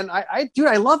yeah, man, I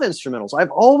love instrumentals.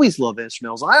 I've always loved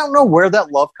instrumentals. I don't know where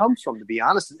that love comes from, to be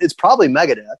honest. It's probably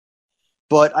Megadeth.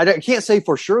 but I can't say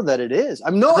for sure that it is.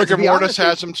 I'm no. Rigor Mortis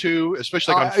has them too,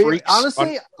 especially like on Freaks.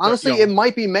 Honestly, it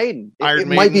might be Maiden. It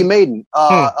Maiden. might be Maiden.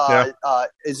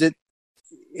 Is it?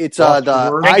 It's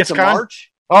the Ides of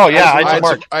March. Oh yeah,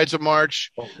 Ides of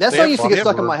March. That song used to get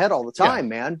stuck in my head all the time,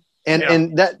 man.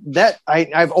 And that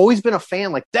I've always been a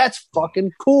fan. Like, that's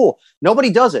fucking cool. Nobody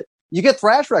does it. You get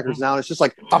thrash records now, and it's just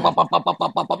like, and it's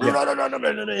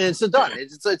done.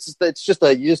 It's just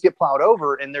you just get plowed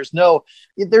over, and there's no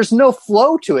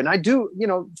flow to it. And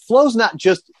flow's not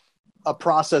just a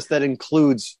process that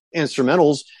includes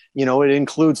instrumentals. It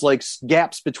includes like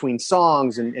gaps between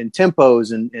songs and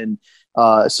tempos and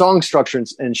song structure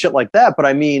and shit like that. But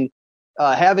I mean,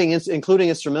 including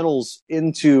instrumentals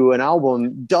into an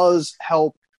album does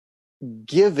help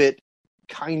give it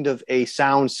kind of a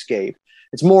soundscape.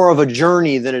 It's more of a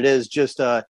journey than it is just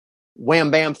a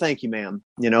wham bam thank you ma'am.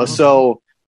 So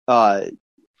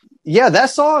that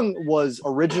song was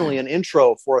originally an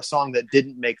intro for a song that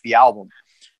didn't make the album.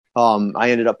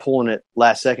 I ended up pulling it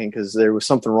last second because there was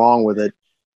something wrong with it,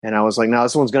 and I was like, no,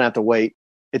 this one's gonna have to wait.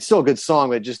 It's still a good song,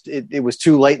 but it was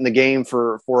too late in the game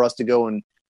for us to go and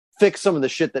fix some of the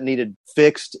shit that needed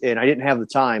fixed, and I didn't have the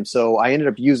time, so I ended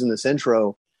up using this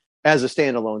intro as a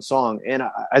standalone song, and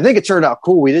I think it turned out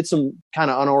cool. We did some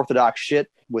kind of unorthodox shit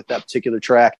with that particular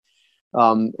track.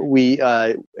 We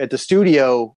at the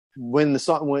studio when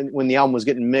the album was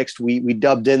getting mixed, we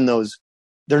dubbed in those.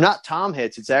 They're not tom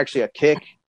hits. It's actually a kick.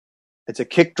 It's a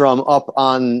kick drum up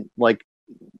on like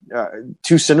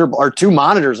two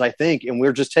monitors, I think, and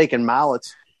we're just taking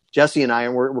mallets, Jesse and I,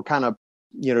 and we're kind of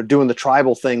doing the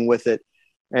tribal thing with it.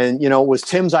 And, it was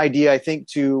Tim's idea, I think,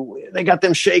 they got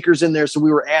them shakers in there. So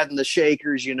we were adding the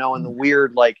shakers, and the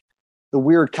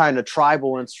weird kind of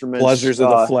tribal instruments. Pleasures of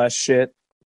the flesh shit.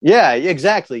 Yeah,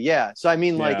 exactly. Yeah. So, I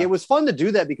mean, it was fun to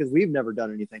do that because we've never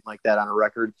done anything like that on a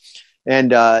record.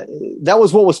 And that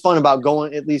was what was fun about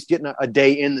getting a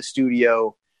day in the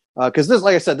studio. Because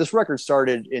like I said, this record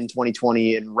started in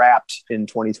 2020 and wrapped in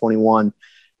 2021.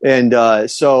 And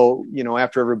so,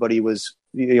 after everybody was,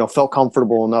 felt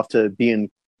comfortable enough to be in,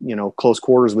 close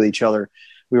quarters with each other,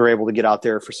 we were able to get out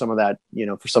there for some of that,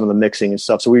 for some of the mixing and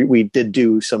stuff. So we did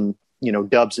do some,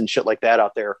 dubs and shit like that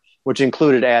out there, which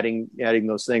included adding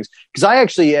those things. Because I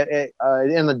actually,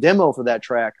 in the demo for that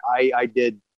track, I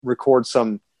did record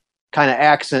some kind of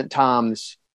accent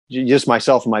toms, just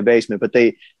myself in my basement, but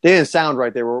they didn't sound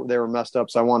right. They were messed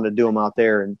up. So I wanted to do them out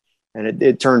there, and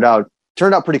it turned out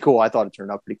pretty cool. I thought it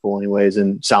turned out pretty cool anyways.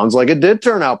 And sounds like it did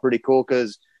turn out pretty cool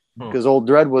because old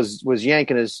Dread was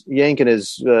yanking his pulley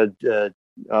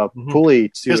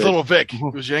to his little Vic. He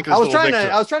was yanking. I was trying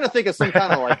to think of some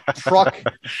kind of like truck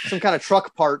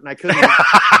part, and I couldn't.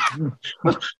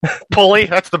 Pulley.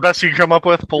 That's the best you can come up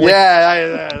with. Pulley.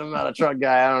 Yeah, I'm not a truck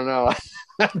guy. I don't know.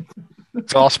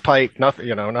 Exhaust pipe. Nothing.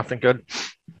 Nothing good.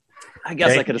 I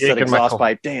guess I could have said exhaust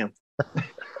pipe. Damn,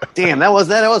 that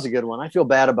was a good one. I feel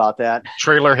bad about that.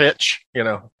 Trailer hitch.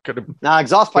 Could have. Nah,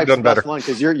 exhaust pipe's the best one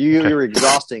because you're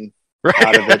exhausting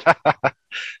out of it.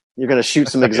 You're going to shoot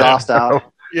some exhaust out.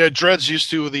 Yeah, Dread's used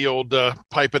to the old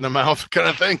pipe in the mouth kind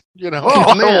of thing,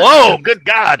 Oh, man. Whoa, good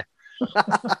God.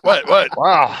 What?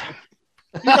 Wow.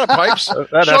 You got pipes?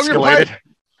 That Show escalated. Pipe.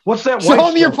 What's that Show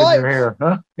white me your stuff in pipe. your hair?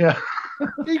 Huh? Yeah.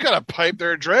 You got a pipe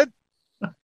there, Dread?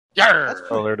 Yarr.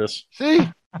 Oh, there it is. See?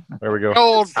 There we go.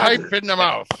 Old pipe in the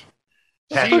mouth.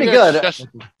 That's pretty good. I think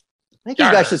you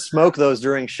guys should smoke those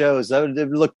during shows. That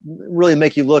would really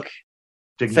make you look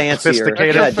fancier.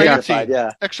 Sophisticated. Fancy.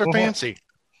 Yeah. Extra fancy.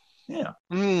 Yeah.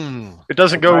 It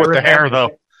doesn't go with the hair,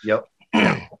 though. Yep.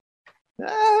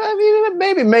 I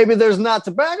mean, maybe there's not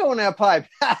tobacco in that pipe.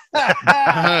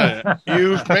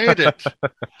 You've made it.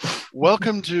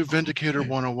 Welcome to Vindicator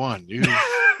 101.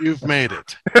 You've made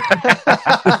it.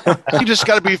 You just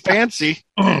got to be fancy.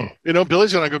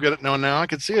 Billy's going to go get it now. I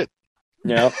can see it.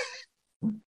 Yeah.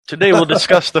 Today we'll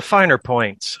discuss the finer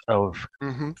points of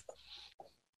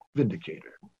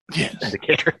Vindicator. Yes.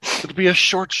 Vindicator. It'll be a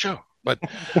short show. But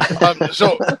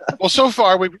so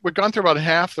far we've gone through about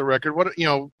half the record. What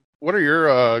are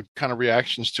your kind of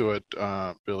reactions to it,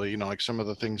 Billy? Like some of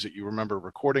the things that you remember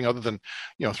recording, other than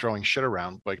throwing shit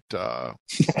around. Like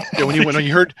when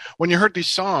you heard these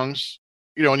songs,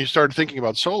 and you started thinking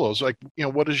about solos, like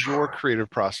what is your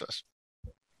creative process?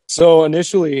 So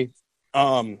initially,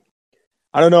 I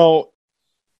don't know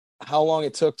how long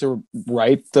it took to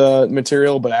write the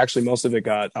material, but actually most of it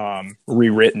got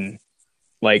rewritten.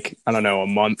 Like, I don't know, a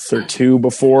month or two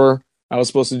before I was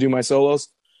supposed to do my solos.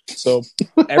 So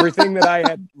everything that I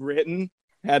had written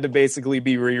had to basically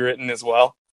be rewritten as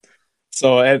well.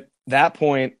 So at that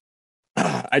point,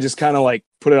 I just kind of like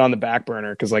put it on the back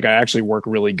burner because like I actually work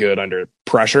really good under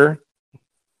pressure.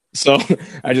 So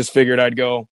I just figured I'd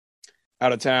go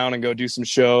out of town and go do some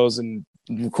shows and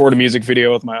record a music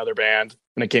video with my other band.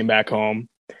 And I came back home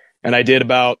and I did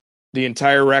about the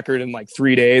entire record in like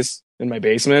 3 days in my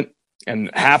basement.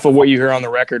 And half of what you hear on the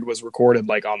record was recorded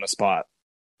like on the spot.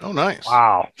 Oh, nice.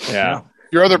 Wow. Yeah.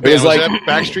 Your other band, was like- that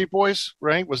Backstreet Boys,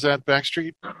 right? Was that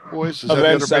Backstreet Boys? Is that the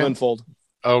Avenged other band? Sevenfold.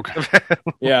 Okay.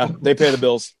 Yeah, they pay the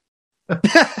bills.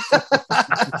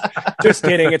 Just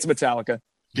kidding. It's Metallica.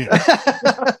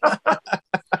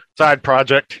 Side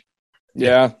project.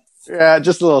 Yeah. Yeah,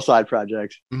 just a little side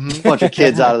project. Mhm. Bunch of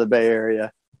kids out of the Bay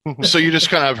Area. So you just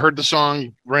kind of heard the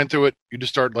song, ran through it. You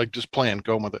just start like just playing,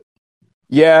 going with it.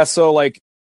 Yeah. So like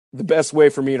the best way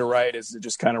for me to write is to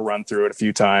just kind of run through it a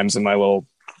few times in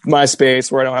my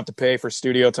space where I don't have to pay for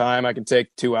studio time. I can take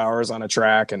 2 hours on a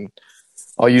track and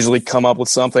I'll usually come up with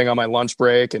something on my lunch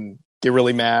break and get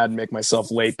really mad, make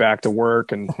myself late back to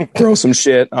work and throw some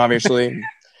shit, obviously.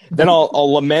 Then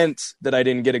I'll lament that I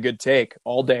didn't get a good take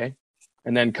all day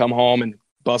and then come home and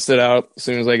bust it out as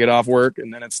soon as I get off work.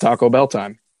 And then it's Taco Bell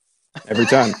time every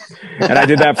time. And I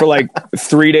did that for like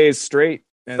 3 days straight.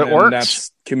 And That works.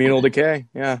 That's Communal Decay.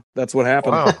 Yeah, that's what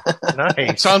happened. Wow.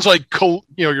 Nice. Sounds like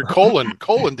your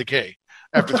colon decay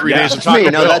after 3 Yeah, days of That's Taco me.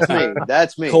 No, Bell. that's me.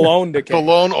 That's me. Cologne Decay.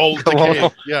 Cologne old decay.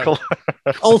 Yeah,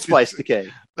 Old Spice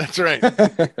Decay. that's right.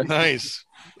 Nice.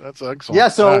 That's excellent. Yeah.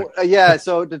 All right.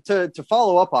 So to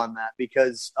follow up on that,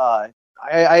 because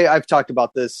I've talked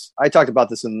about this. I talked about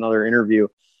this in another interview.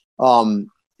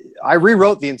 I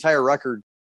rewrote the entire record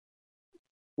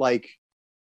like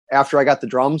after I got the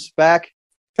drums back.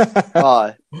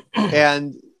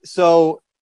 And so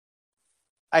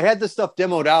I had this stuff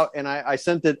demoed out and I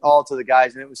sent it all to the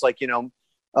guys, and it was like,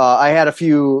 I had a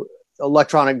few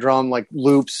electronic drum like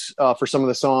loops for some of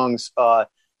the songs.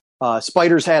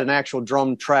 Spiders had an actual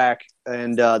drum track,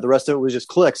 and the rest of it was just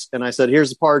clicks. And I said, here's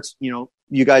the parts,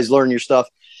 you guys learn your stuff,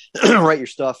 write your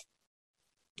stuff.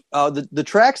 The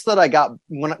tracks that I got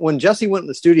when Jesse went in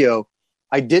the studio,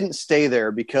 I didn't stay there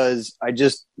because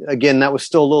that was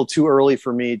still a little too early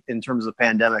for me in terms of the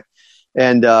pandemic.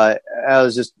 And I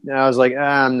was like,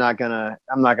 I'm not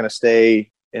gonna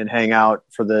stay and hang out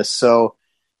for this. So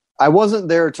I wasn't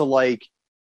there to like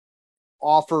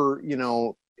offer,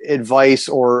 advice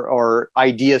or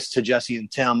ideas to Jesse and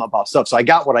Tim about stuff. So I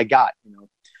got what I got,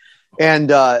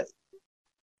 and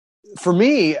for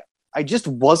me, I just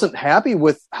wasn't happy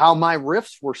with how my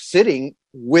riffs were sitting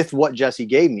with what Jesse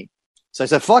gave me. So I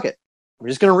said, fuck it. I'm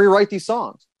just going to rewrite these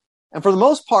songs. And for the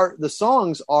most part, the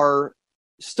songs are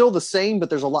still the same, but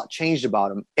there's a lot changed about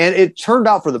them. And it turned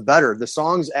out for the better. The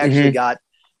songs actually got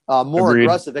more Agreed.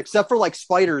 aggressive, except for like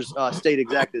Spiders stayed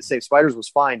exactly the same. Spiders was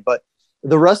fine, but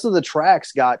the rest of the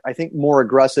tracks got, I think, more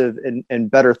aggressive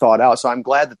and better thought out. So I'm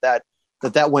glad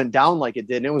that went down like it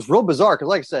did. And it was real bizarre because,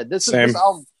 like I said, this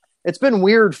album, it's been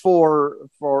weird for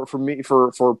me,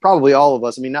 for probably all of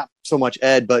us. I mean, not so much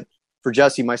Ed, but for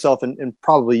Jesse, myself, and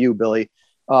probably you, Billy.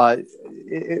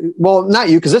 Well, not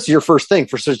you, because this is your first thing.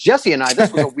 For Jesse and I,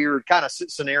 this was a weird kind of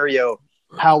scenario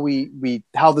how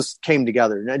this came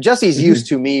together. Now, Jesse's used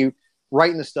to me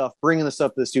writing the stuff, bringing the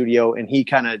stuff to the studio, and he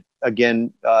kind of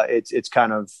it's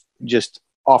kind of just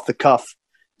off the cuff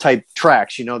type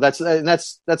tracks.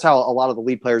 That's how a lot of the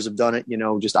lead players have done it.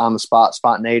 Just on the spot,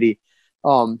 spontaneity.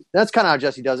 That's kind of how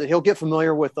Jesse does it. He'll get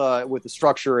familiar with the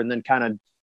structure and then kind of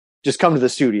just come to the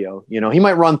studio. He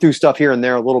might run through stuff here and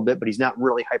there a little bit, but he's not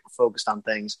really hyper focused on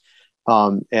things.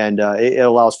 It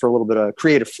allows for a little bit of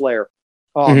creative flair.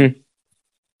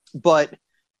 But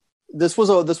this was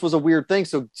a weird thing.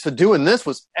 So doing this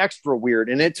was extra weird.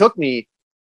 And it took me,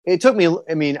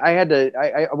 I mean,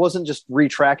 I wasn't just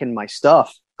retracking my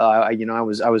stuff. I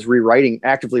was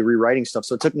actively rewriting stuff.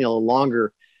 So it took me a little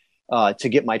longer to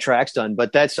get my tracks done.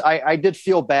 But I did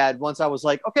feel bad once I was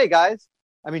like, okay, guys.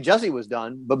 I mean, Jesse was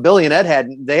done, but Billy and Ed had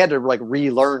to like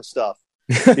relearn stuff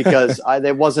because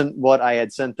that wasn't what I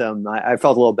had sent them. I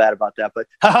felt a little bad about that, but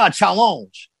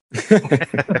challenge.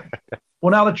 Well,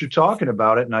 now that you're talking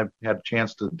about it and I've had a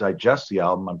chance to digest the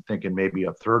album, I'm thinking maybe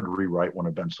a third rewrite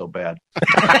wouldn't have been so bad.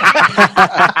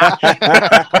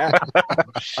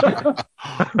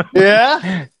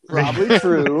 Yeah, probably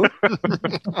true.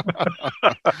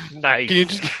 Nice. Can you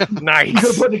just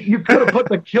Nice. You could have put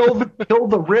the kill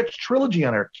the rich trilogy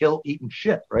on there. Kill, eating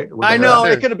shit, right? I know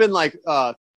it could have been like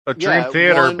A Dream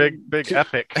Theater, big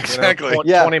epic. Exactly.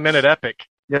 20-minute epic.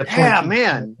 Yeah,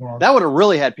 man, that would have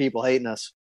really had people hating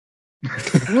us.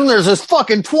 Then there's this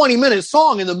fucking 20-minute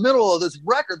song in the middle of this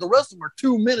record. The rest of them are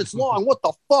 2 minutes long. What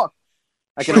the fuck?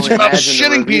 I can it's only about imagine the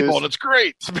shitting reviews. people, and it's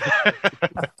great.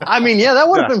 I mean, yeah, that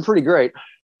would have been pretty great.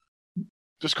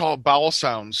 Just call it bowel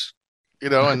sounds.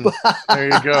 and there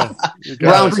you go. You got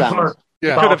Ground it. sounds.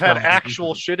 Yeah. Could have had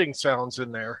actual shitting sounds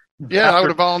in there. Yeah, I would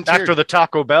have volunteered. After the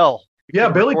Taco Bell. Yeah,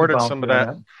 Billy recorded could some of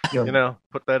volunteer that. on You know,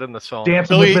 put that in the song.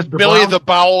 Dancing Billy, with Mr. Billy Brown. the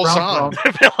Bowel Brown,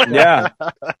 Song. Yeah,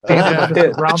 Dancing with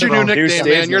Mr. Brown, That's your new Brown. New nickname, stage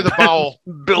man. You're name. the Bowel.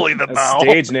 Billy the that's Bow.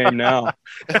 stage name now.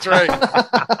 That's right.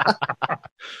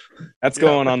 That's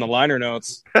going on the liner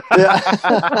notes. Yeah.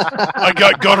 I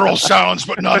got guttural sounds,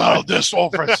 but not out of this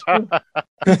office.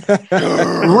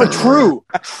 True.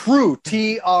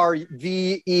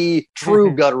 TRVE.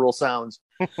 True guttural sounds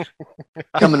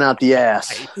coming out the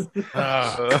ass.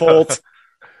 Colt.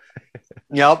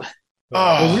 Yep.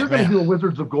 Well, we were going man. to do a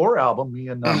Wizards of Gore album, me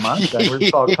and Montag. We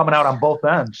saw it coming out on both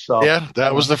ends. So Yeah,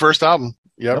 that was the first album.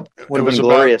 Yep. Would It have was been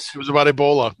about- glorious. It was about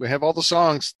Ebola. We have all the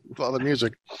songs, all the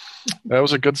music. That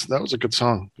was a good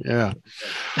song. Yeah.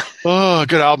 Oh,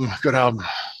 good album. Good album.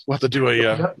 We'll have to do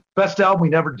a best album we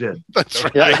never did. that's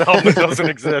right. Yeah, that doesn't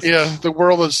exist. Yeah, the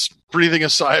world is breathing a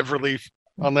sigh of relief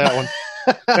on that one.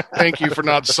 Thank you for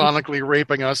not sonically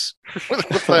raping us with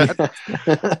that.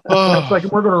 It's like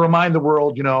we're going to remind the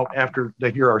world, after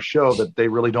they hear our show, that they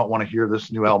really don't want to hear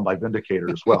this new album by Vindicator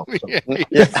as well. So,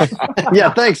 Yeah.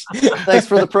 Thanks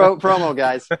for the promo,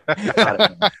 guys.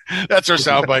 That's our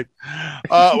soundbite.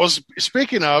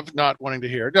 Speaking of not wanting to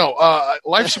hear,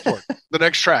 Life Support, the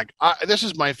next track. This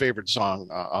is my favorite song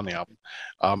on the album.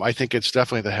 I think it's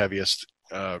definitely the heaviest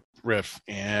riff,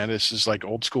 and this is like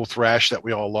old school thrash that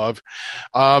we all love.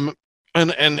 And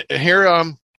here,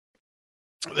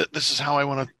 this is how I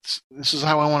want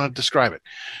to describe it.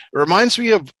 It reminds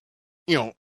me of,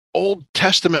 Old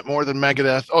Testament more than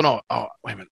Megadeth. Oh no! Oh,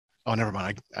 wait a minute! Oh, never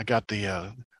mind. I got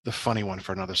the funny one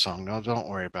for another song. No, don't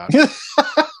worry about it.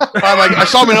 I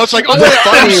saw my notes like, oh, wait, I'm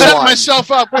funny setting one. myself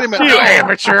up. Wait a minute. You Oh.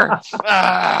 amateur.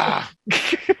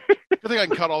 I think I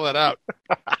can cut all that out.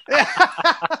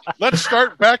 Let's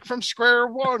start back from square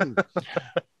one.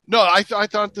 No, I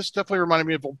thought this definitely reminded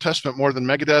me of Old Testament more than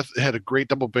Megadeth. It had a great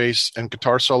double bass and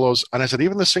guitar solos, and I said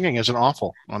even the singing isn't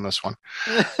awful on this one.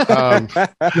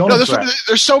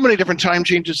 There's so many different time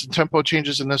changes and tempo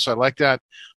changes in this. I like that,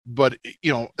 but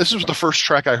this was the first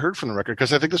track I heard from the record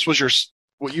because I think this was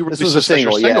what you This was a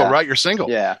single, yeah. right? Your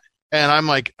single, Yeah. And I'm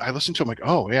like, I listened to it, I'm like,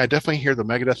 oh yeah, I definitely hear the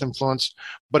Megadeth influence,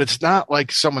 but it's not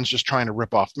like someone's just trying to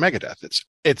rip off Megadeth.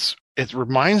 It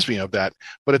reminds me of that,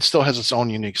 but it still has its own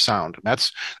unique sound. And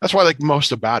that's why I like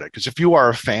most about it. Because if you are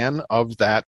a fan of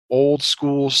that old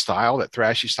school style, that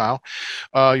thrashy style,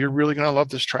 you're really gonna love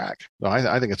this track. No,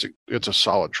 I think it's a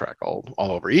solid track all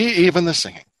over, even the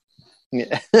singing.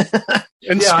 Yeah.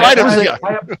 In spite of I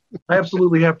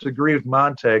absolutely have to agree with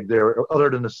Montag there, other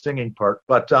than the singing part.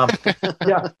 But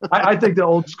I think the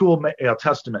old school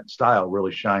Testament style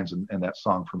really shines in that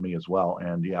song for me as well.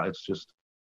 And yeah, it's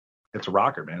a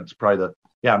rocker, man. It's probably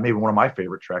maybe one of my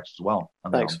favorite tracks as well.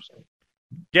 Thanks.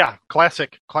 Yeah,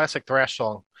 classic thrash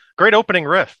song. Great opening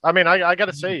riff. I mean, I got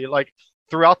to say, like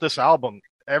throughout this album,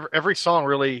 every song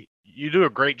really, you do a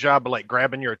great job of like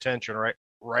grabbing your attention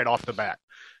right off the bat.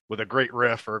 With a great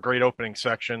riff or a great opening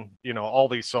section, all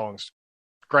these songs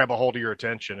grab a hold of your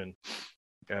attention and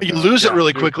you lose it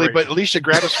really quickly, but at least you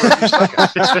grab us for a few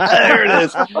seconds.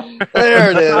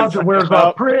 There it is. It wears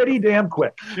out pretty damn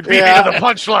quick. You beat me to the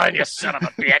punchline, you son of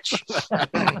a bitch.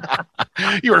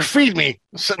 You were feeding me,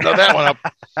 setting that one up.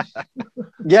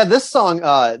 Yeah, this song,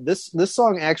 this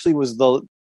song actually was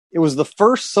the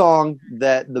first song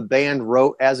that the band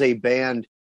wrote as a band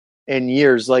in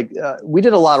years. Like we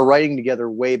did a lot of writing together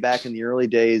way back in the early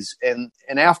days, and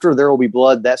after There Will Be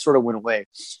Blood, that sort of went away,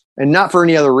 and not for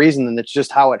any other reason than it's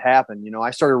just how it happened.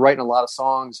 I started writing a lot of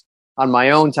songs on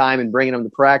my own time and bringing them to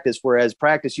practice, whereas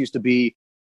practice used to be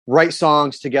write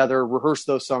songs together, rehearse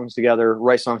those songs together,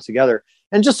 write songs together,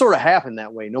 and just sort of happened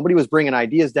that way. Nobody was bringing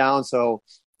ideas down, so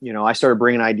I started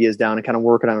bringing ideas down and kind of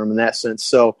working on them in that sense.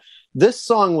 So this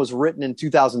song was written in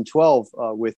 2012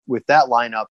 with that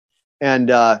lineup,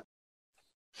 and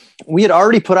we had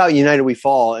already put out United We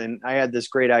Fall, and I had this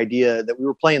great idea that we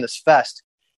were playing this fest,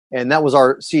 and that was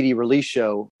our CD release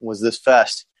show, was this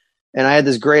fest. And I had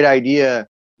this great idea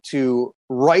to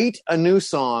write a new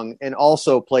song and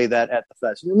also play that at the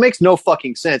fest. It makes no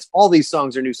fucking sense. All these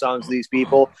songs are new songs to these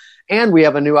people, and we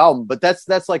have a new album, but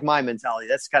that's like my mentality.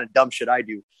 That's the kind of dumb shit I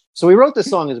do. So we wrote this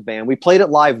song as a band. We played it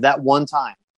live that one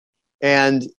time.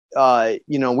 And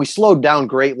we slowed down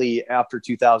greatly after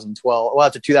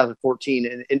 2014,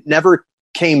 and it never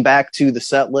came back to the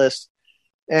set list.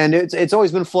 And it's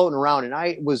always been floating around. And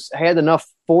I had enough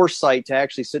foresight to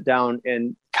actually sit down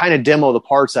and kind of demo the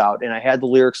parts out. And I had the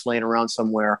lyrics laying around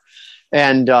somewhere.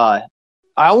 And I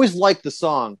always liked the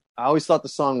song. I always thought the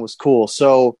song was cool.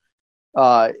 So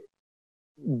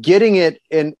getting it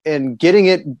and getting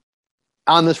it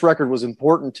on this record was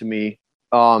important to me.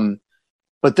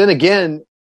 But then again,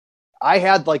 I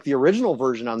had like the original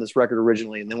version on this record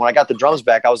originally, and then when I got the drums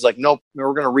back, I was like, nope,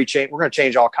 we're going to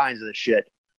change all kinds of this shit.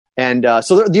 And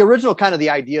so the original kind of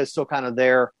the idea is still kind of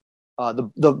there.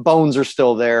 The bones are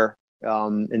still there,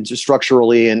 and just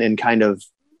structurally and kind of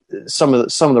some of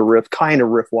the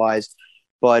riff wise,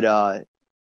 but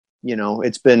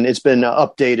it's been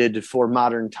updated for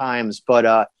modern times.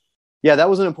 But yeah, that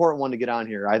was an important one to get on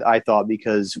here. I thought,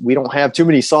 because we don't have too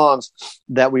many songs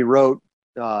that we wrote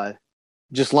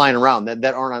just lying around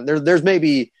that aren't on there. There's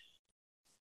maybe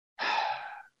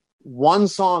one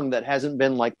song that hasn't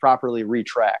been like properly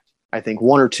retracked. I think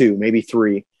one or two, maybe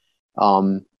three,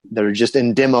 that are just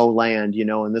in demo land,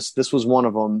 and this was one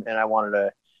of them. And I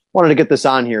wanted to get this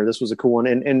on here. This was a cool one.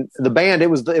 And the band, it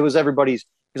was everybody's,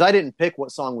 because I didn't pick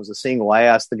what song was a single. I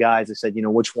asked the guys, I said,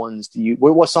 which ones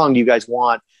what song do you guys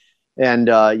want? And,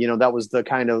 that was the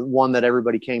kind of one that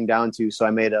everybody came down to. So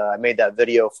I made that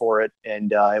video for it,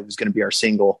 and it was going to be our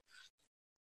single.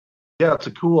 Yeah, it's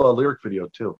a cool lyric video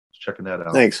too. Checking that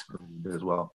out. Thanks. As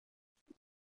well.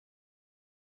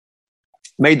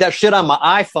 Made that shit on my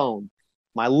iPhone,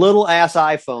 my little ass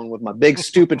iPhone with my big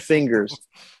stupid fingers.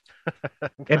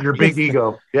 And your big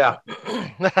ego. Yeah.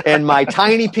 And my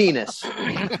tiny penis.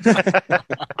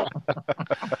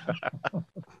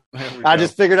 I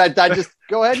just figured I'd just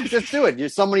go ahead and just do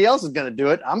it. Somebody else is going to do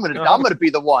it. I'm going to be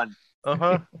the one.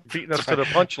 Beating us to the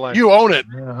punchline. You own it.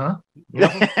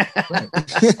 Yep.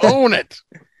 Own it.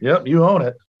 Yep, you own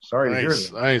it. Sorry nice,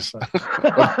 to hear that. Nice.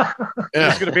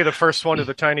 Who's going to be the first one to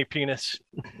the tiny penis?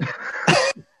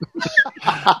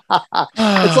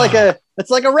 It's like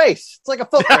a race. It's like a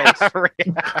foot race.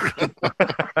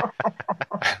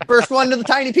 First one to the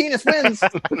tiny penis wins.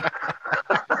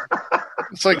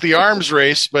 It's like the arms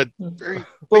race, but very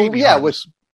arms.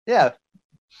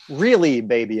 Really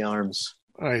baby arms.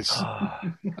 Nice.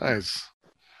 Nice.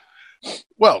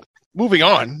 Well, moving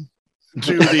on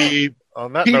to the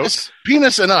on that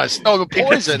penis and us. No, the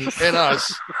poison in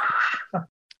us.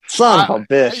 Son of a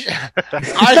bitch.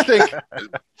 I think,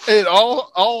 in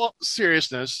all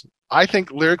seriousness, I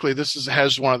think lyrically this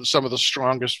has some of the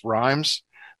strongest rhymes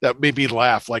that made me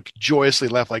laugh, like joyously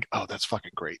laugh, like, oh, that's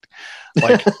fucking great.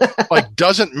 Like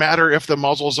doesn't matter if the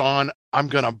muzzle's on, I'm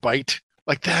gonna bite.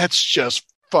 Like, that's just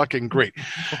fucking great.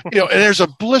 And there's a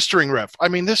blistering riff. I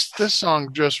mean, this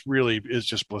song just really is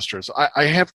just blisterous. I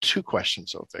have two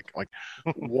questions though, Vic. Like,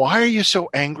 why are you so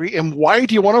angry, and why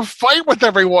do you want to fight with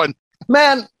everyone?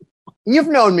 Man, you've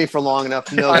known me for long enough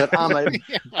to know that I'm a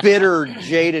bitter,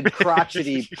 jaded,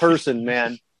 crotchety person,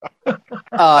 man.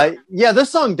 This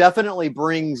song definitely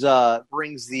brings the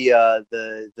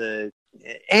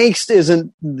angst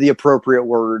isn't the appropriate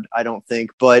word, I don't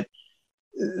think, but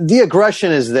the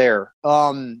aggression is there.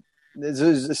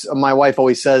 My wife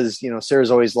always says,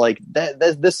 Sarah's always like,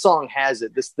 this song has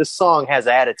it. This song has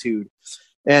attitude.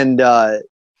 And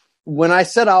when I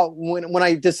set out, when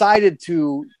I decided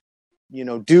to,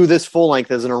 do this full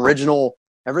length as an original,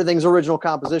 everything's original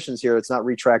compositions here. It's not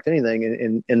retracked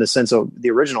anything in the sense of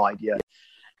the original idea.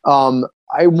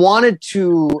 I wanted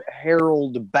to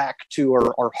herald back to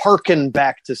or hearken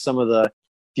back to some of the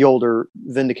older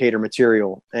Vindicator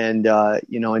material. And,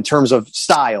 in terms of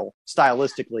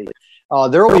stylistically,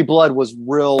 There Will Be Blood was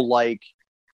real like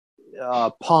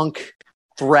punk,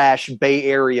 thrash, Bay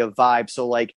Area vibe. So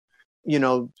like,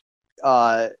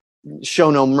 Show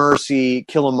No Mercy,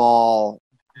 Kill 'Em All,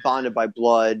 Bonded by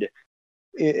Blood.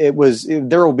 There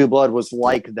Will Be Blood was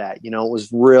like that. It was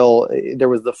real. There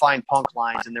was the fine punk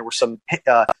lines, and there were some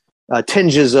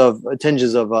tinges of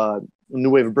new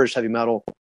wave of British heavy metal,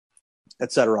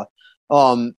 etc.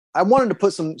 I wanted to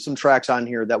put some tracks on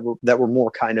here that were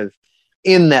more kind of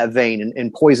in that vein,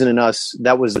 and Poison in Us.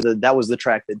 That was the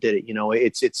track that did it.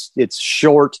 It's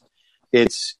short,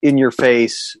 it's in your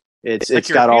face, it's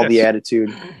got all the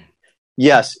attitude.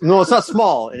 Yes, no, it's not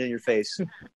small and in your face.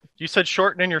 You said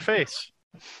short and in your face.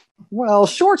 Well,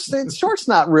 short's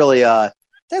not really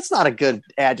that's not a good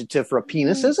adjective for a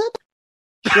penis, is it?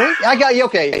 Short? I got you.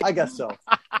 Okay, I guess so.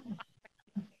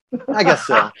 What I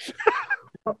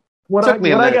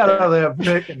got out of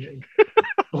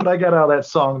that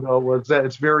song though was that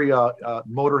it's very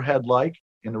Motorhead like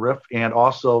in the riff, and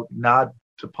also nod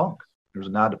to punk. There's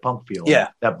a nod to punk feel. Yeah,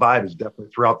 that vibe is definitely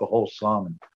throughout the whole song,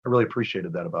 and I really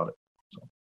appreciated that about it. So.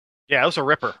 Yeah, it was a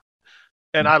ripper,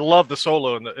 and I love the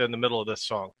solo in the middle of this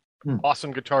song.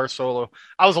 Awesome guitar solo.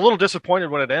 I was a little disappointed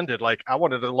when it ended. Like, I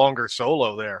wanted a longer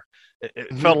solo there.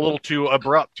 It felt a little too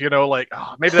abrupt, like,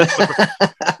 oh, maybe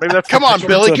that's Come on,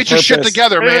 Billy, get your shit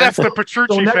together, maybe man. that's the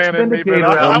Petrucci next fan in me. But Vindicator,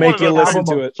 I I'll make wanted you a- listen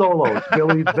to it. Solos,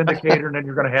 Billy's Vindicator, and then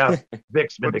you're going to have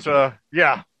Vic's Vindicator. But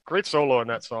yeah, great solo in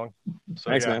that song.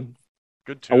 So, Thanks, yeah, man.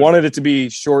 good I tune. wanted it to be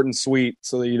short and sweet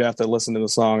so that you'd have to listen to the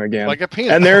song again. Like a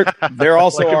peanut. And there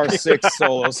also Like a are peanut. 6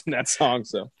 solos in that song.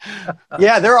 So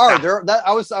Yeah, there are.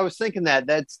 I was thinking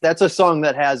that's a song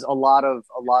that has a lot of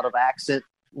accent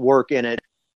work in it.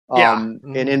 Yeah.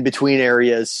 And in between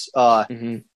areas.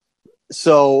 mhm.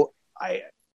 So I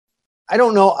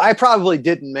don't know. I probably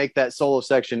didn't make that solo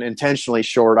section intentionally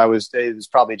short. It was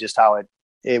probably just how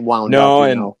it wound No, up.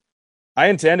 and I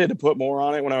intended to put more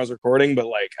on it when I was recording, but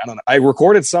like, I don't know. I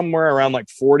recorded somewhere around like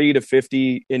 40 to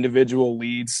 50 individual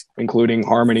leads, including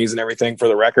harmonies and everything for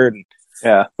the record. And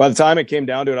Yeah. by the time it came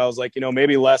down to it, I was like,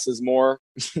 maybe less is more.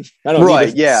 I don't Right,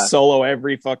 need to yeah. solo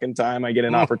every fucking time I get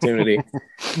an opportunity.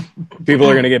 People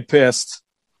are going to get pissed.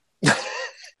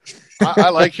 I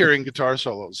like hearing guitar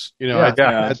solos. Yeah.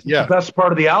 yeah. It's the best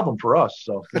part of the album for us.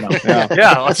 So, Yeah.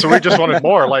 Yeah, so we just wanted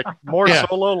more, like more Yeah.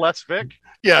 solo, less Vic.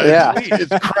 Yeah, it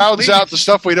crowds out the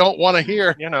stuff we don't want to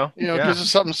hear. Yeah. Gives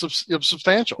us something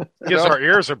substantial. Gives our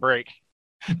ears a break.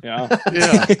 Yeah.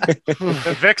 Yeah.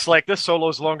 And Vic's like, this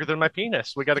solo's longer than my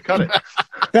penis. We got to cut it.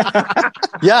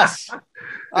 Yes.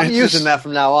 I'm It's using just- that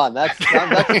from now on. That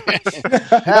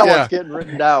Yeah. one's getting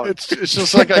written down. It's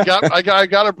just like I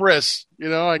got a bris.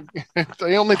 I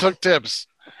only took tips.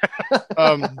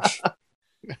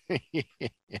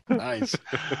 Nice.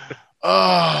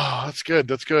 Oh, that's good.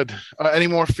 That's good. Any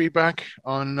more feedback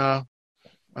on the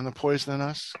Poison in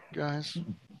Us guys?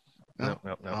 No.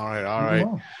 All right.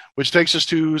 Which takes us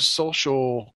to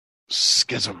Social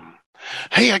Schism.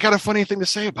 Hey, I got a funny thing to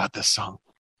say about this song.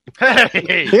 Hey,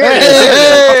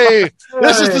 Hey,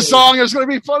 this is the song that's going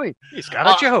to be funny. he's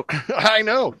got a joke. I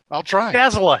know. I'll try.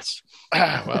 Dazzle us.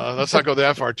 Well, let's not go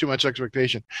that far. Too much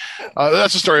expectation.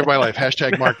 That's the story of my life.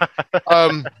 # Mark.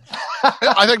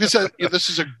 I think this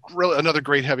is another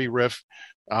great heavy riff.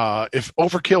 If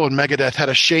Overkill and Megadeth had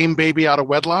a shame baby out of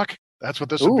wedlock, that's what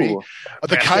this would be. Ooh.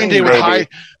 The kind they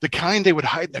would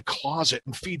hide in the closet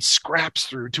and feed scraps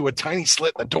through to a tiny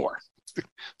slit in the door.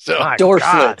 So My Door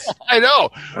God. slits. I know.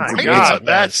 My Right? God,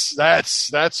 That's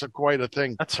quite a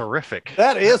thing. That's horrific.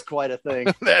 That is quite a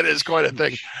thing. That is quite a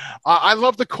thing. I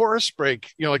love the chorus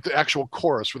break, like the actual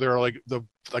chorus where they're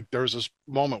like there's this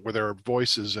moment where there are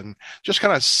voices and just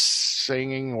kind of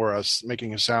singing or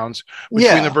making sounds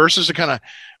between the verses. I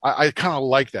kind of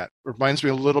like that. It reminds me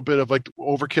a little bit of like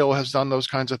Overkill has done those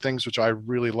kinds of things, which I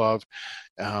really love.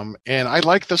 And I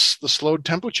like the slowed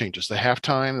tempo changes, the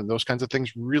halftime and those kinds of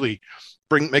things really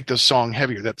make this song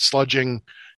heavier. That sludging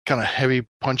kind of heavy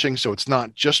punching, so it's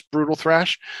not just brutal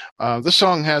thrash. This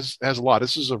song has a lot.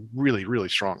 This is a really, really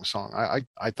strong song.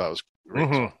 I thought it was great.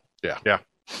 Mm-hmm.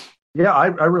 Yeah, I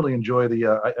really enjoy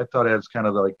I thought it was kind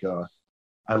of like,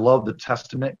 I love the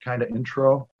Testament kind of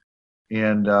intro.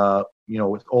 And,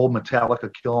 with old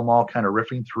Metallica Kill 'Em All kind of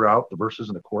riffing throughout the verses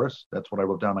and the chorus. That's what I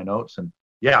wrote down in my notes. And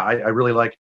yeah, I really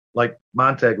like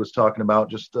Montag was talking about,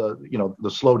 just, the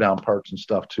slow down parts and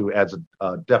stuff too adds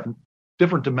a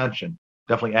different dimension.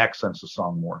 Definitely accents the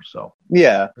song more. So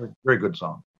Yeah. very good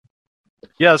song.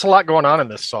 Yeah, there's a lot going on in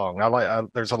this song.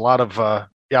 There's a lot of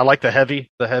I like the heavy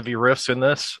riffs in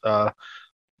this.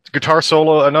 Guitar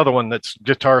solo, another one that's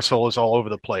guitar solos all over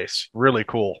the place. Really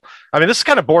cool. I mean, this is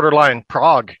kind of borderline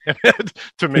prog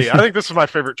to me. I think this is my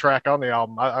favorite track on the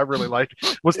album. I really like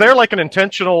it. Was there like an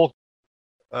intentional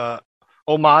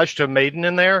homage to Maiden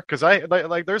in there? Because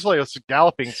there's like a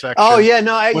galloping section. Oh yeah,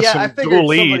 no, I Some figured dual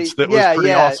leads that was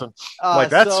pretty awesome.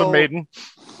 That's some Maiden.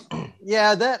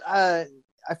 Yeah, that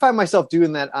I find myself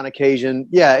doing that on occasion.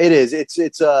 Yeah, it is.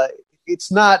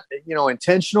 It's not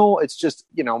intentional. It's just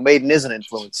Maiden is an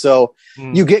influence. So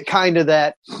you get kind of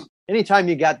that. Anytime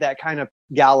you got that kind of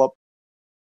gallop,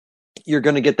 you're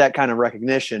going to get that kind of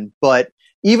recognition. But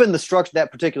even the structure,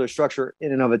 that particular structure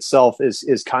in and of itself,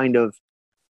 is kind of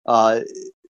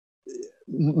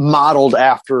modeled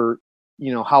after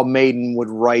how Maiden would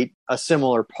write a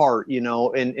similar part, in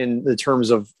the terms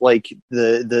of like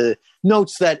the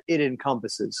notes that it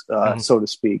encompasses, so to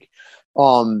speak.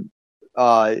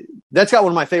 That's got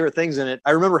one of my favorite things in it.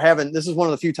 I remember this is one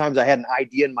of the few times I had an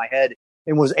idea in my head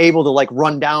and was able to like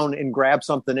run down and grab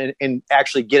something and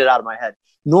actually get it out of my head.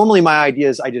 Normally my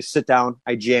ideas, I just sit down,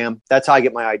 I jam. That's how I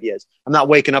get my ideas. I'm not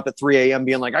waking up at 3 a.m.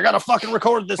 being like, I got to fucking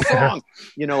record this song.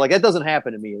 That doesn't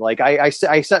happen to me. Like I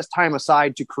set time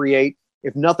aside to create.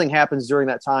 If nothing happens during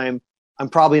that time, I'm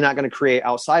probably not going to create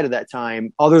outside of that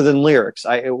time other than lyrics.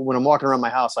 When I'm walking around my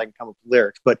house, I can come up with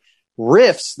lyrics, but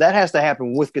riffs, that has to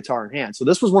happen with guitar in hand. So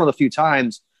this was one of the few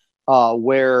times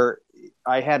where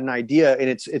I had an idea, and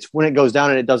it's when it goes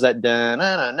down and it does that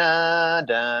da-na-na,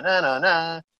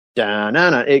 da-na-na-na,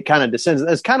 da-na-na. It kind of descends.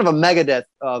 It's kind of a Megadeth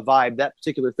vibe. That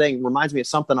particular thing reminds me of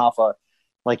something off of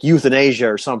like Euthanasia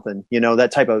or something,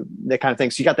 that kind of thing.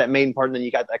 So you got that main part, and then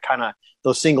you got that kind of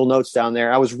those single notes down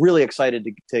there. I was really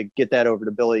excited to get that over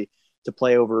to Billy to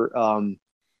play over. I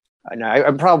think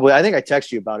I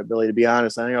texted you about it, Billy, to be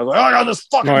honest. I think I was like, I got this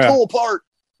fucking cool part.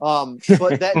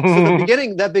 But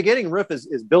that beginning riff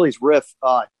is Billy's riff.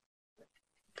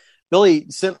 Billy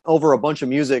sent over a bunch of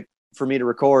music for me to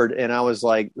record, and I was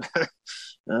like, I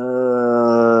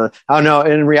don't know.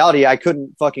 In reality, I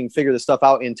couldn't fucking figure this stuff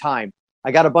out in time.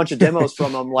 I got a bunch of demos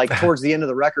from him like towards the end of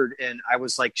the record, and I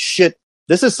was like, shit,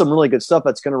 this is some really good stuff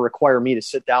that's going to require me to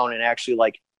sit down and actually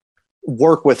like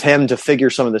work with him to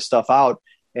figure some of this stuff out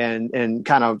and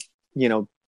kind of,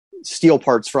 steal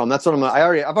parts from. That's what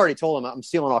I've already told him I'm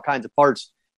stealing all kinds of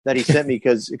parts that he sent me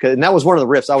because and that was one of the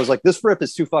riffs. I was like, this riff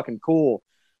is too fucking cool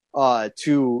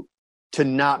to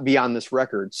not be on this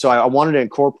record. So I wanted to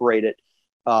incorporate it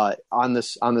on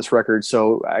this record.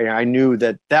 So I knew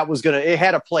that was it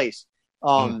had a place.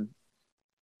 And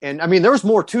I mean, there was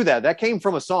more to that. That came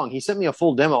from a song. He sent me a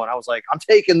full demo, and I was like, I'm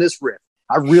taking this riff.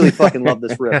 I really fucking love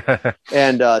this riff.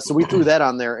 And so we threw that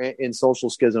on there in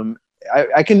Social Schism.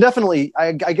 I can definitely,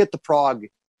 I get the prog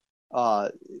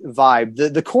vibe.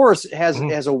 The chorus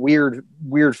has a weird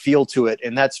feel to it,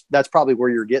 and that's probably where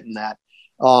you're getting that.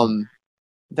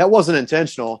 That wasn't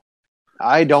intentional.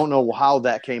 I don't know how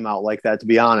that came out like that, to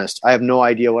be honest. I have no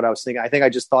idea what I was thinking. I think I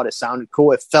just thought it sounded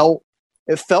cool. It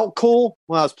felt cool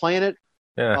when I was playing it.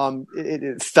 Yeah.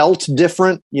 It felt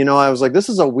different. I was like, this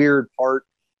is a weird part,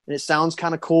 and it sounds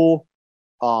kind of cool.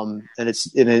 And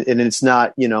it's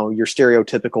not, your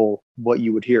stereotypical what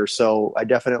you would hear. So I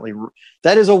definitely,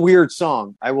 that is a weird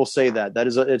song. I will say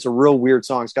it's a real weird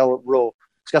song. It's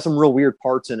got some real weird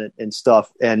parts in it and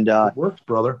stuff. And it works,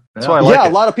 brother. That's why I like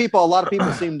it. A lot of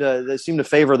people seem to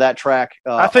favor that track.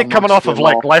 I think coming off of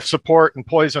like Life Support and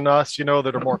Poison Us, that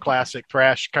are more classic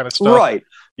thrash kind of stuff. Right.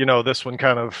 This one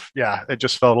kind of, it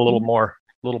just felt a little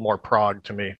more prog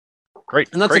to me. Great.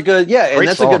 And that's great, a good, and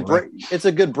that's song, a good break. It's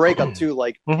a good breakup too.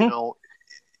 Like,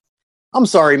 I'm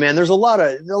sorry, man. There's a lot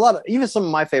of, even some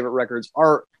of my favorite records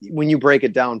are, when you break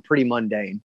it down, pretty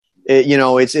mundane.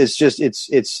 It's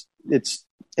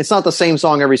not the same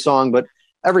song every song, but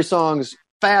every song's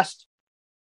fast,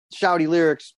 shouty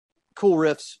lyrics, cool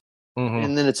riffs,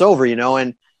 and then it's over, and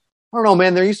I don't know,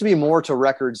 man, there used to be more to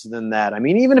records than that. I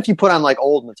mean, even if you put on like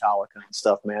old Metallica and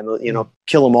stuff, man,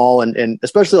 Kill 'Em All and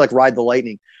especially like Ride the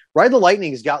Lightning. Ride the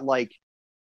Lightning's got like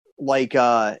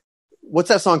what's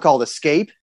that song called?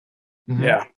 Escape?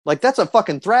 Yeah. Like that's a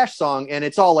fucking thrash song, and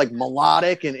it's all like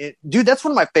melodic, and dude, that's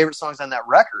one of my favorite songs on that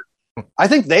record. I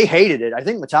think they hated it. I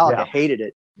think Metallica hated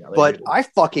it. Yeah, but I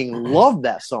fucking love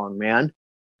that song, man.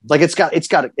 Like it's got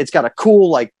a cool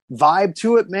like vibe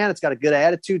to it, man. It's got a good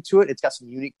attitude to it. It's got some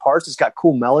unique parts. It's got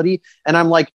cool melody, and I'm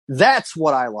like, that's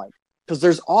what I like, because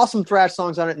there's awesome thrash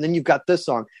songs on it, and then you've got this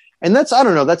song, and that's, I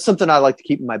don't know, that's something I like to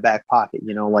keep in my back pocket,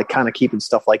 like kind of keeping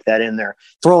stuff like that in there,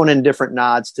 throwing in different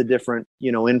nods to different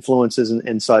influences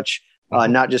and such,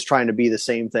 not just trying to be the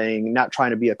same thing, not trying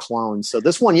to be a clone. So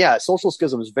this one, Social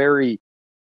Schism is very,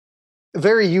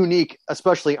 very unique,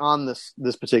 especially on this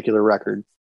particular record.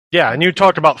 Yeah, and you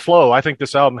talked about flow. I think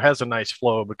this album has a nice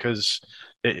flow because,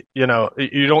 you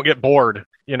don't get bored,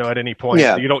 at any point.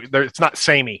 Yeah. It's not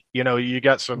samey. You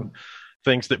got some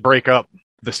things that break up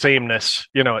the sameness,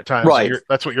 at times. Right.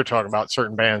 That's what you're talking about.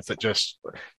 Certain bands that just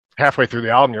halfway through the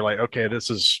album, you're like, okay,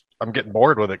 I'm getting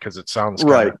bored with it because it sounds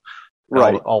right.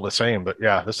 all the same. But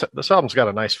yeah, this album's got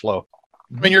a nice flow.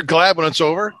 I mean, you're glad when it's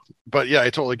over, but yeah, I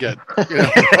totally get. I'm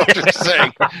just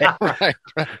saying. Right.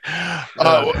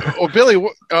 Well, Billy,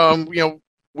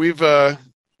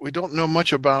 we don't know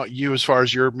much about you as far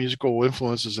as your musical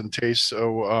influences and tastes.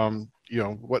 So,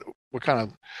 what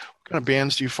kind of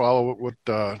bands do you follow? What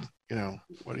are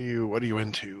you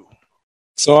into?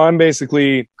 So I'm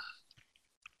basically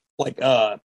like,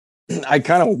 I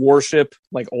kind of worship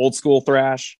like old school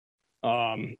thrash,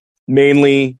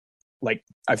 mainly. Like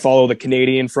I follow the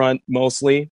Canadian front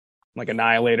mostly, like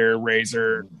Annihilator,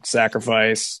 Razor,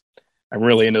 Sacrifice. I'm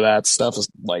really into that stuff. It's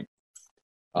like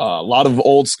a lot of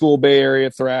old school Bay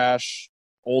Area thrash,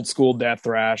 old school death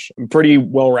thrash. I'm pretty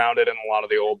well rounded in a lot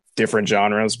of the old different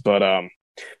genres, but I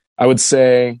would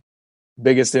say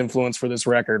biggest influence for this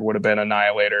record would have been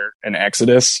Annihilator and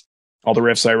Exodus. All the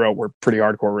riffs I wrote were pretty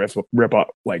hardcore rip up,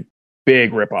 like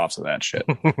big ripoffs of that shit.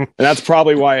 And that's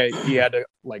probably why he had to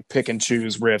like pick and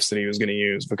choose riffs that he was going to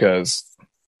use, because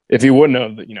if he wouldn't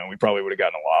have, we probably would have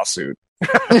gotten a lawsuit.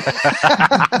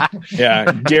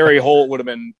 Yeah, Gary Holt would have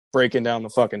been breaking down the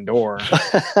fucking door.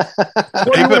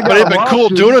 But he'd been cool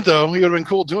doing it, though. He would have been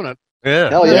cool doing it.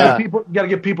 Yeah. Hell yeah. You got to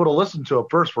get people to listen to it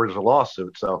first before there's a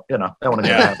lawsuit. So, I want to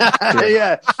Yeah.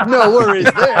 Yeah, no worries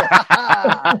there.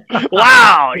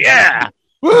 Wow. Yeah.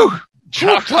 Woo!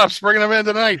 Chop Top's bringing him in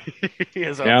tonight. He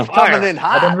is Yeah. on fire. Coming in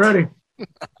I've hot. been ready.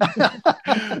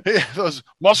 Yeah, those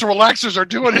muscle relaxers are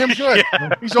doing him good.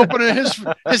 He's opening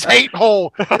his hate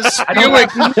hole. His I don't spewing.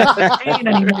 like the pain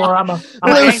anymore. I'm Loosened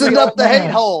angry up old the man.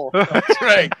 hate hole. That's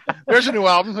right. There's a new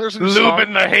album. There's a new song.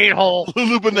 Lubing the hate hole.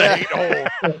 Lubing the hate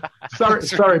hole.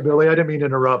 Sorry, Billy. I didn't mean to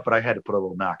interrupt, but I had to put a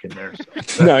little knock in there.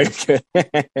 So. No, you're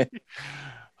good.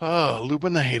 Oh,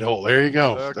 lubing the hate hole. There you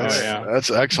go. Okay. That's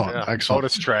excellent. Yeah. Excellent.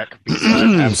 Bonus track.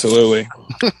 Absolutely.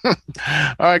 All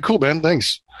right, cool, man.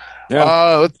 Thanks.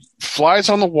 Yeah. Flies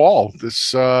on the Wall.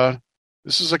 This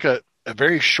is like a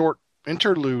very short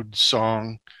interlude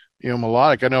song,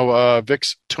 melodic. I know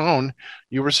Vic's tone.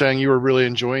 You were saying you were really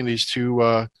enjoying these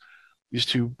two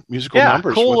musical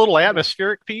numbers. Cool little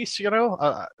atmospheric piece. It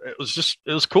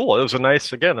was cool. It was a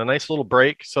nice little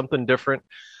break, something different.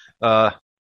 I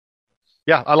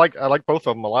like both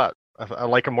of them a lot. I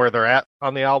like them where they're at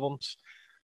on the albums,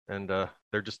 and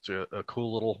they're just a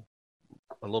cool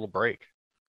little break.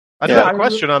 I do have a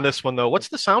question on this one though. What's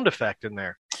the sound effect in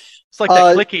there? It's like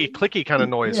that clicky kind of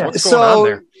noise. Yeah. What's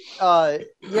going on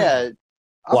there?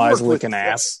 Flies licking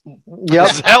ass.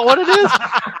 Yep. Is that what it is?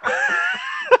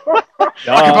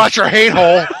 Talk about your hate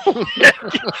hole.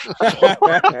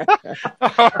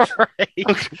 All right.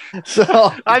 So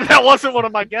That wasn't one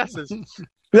of my guesses. didn't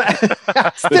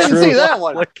see that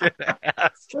one. Licking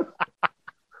ass.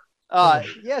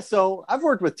 So I've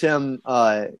worked with Tim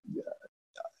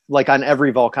like on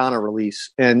every Volcano release,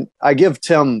 and I give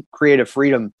Tim creative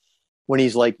freedom when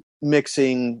he's like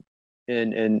mixing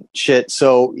and shit.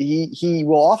 So he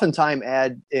will oftentimes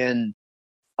add in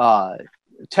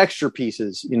texture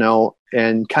pieces,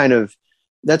 and kind of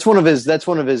that's one of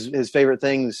his favorite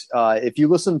things. If you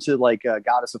listen to like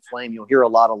Goddess of Flame, you'll hear a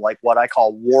lot of like what I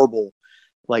call warble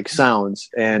like sounds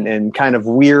and kind of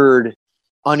weird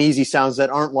uneasy sounds that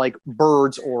aren't like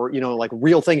birds or like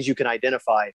real things you can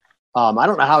identify. I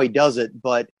don't know how he does it,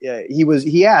 but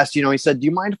he asked, he said, do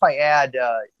you mind if I add,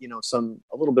 a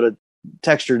little bit of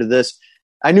texture to this?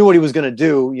 I knew what he was going to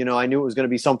do. I knew it was going to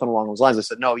be something along those lines. I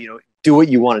said, no, do what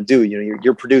you want to do.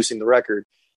 You're producing the record.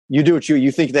 You do what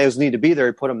you think those need to be there.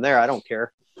 You put them there. I don't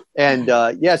care. And,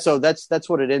 so that's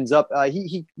what it ends up. I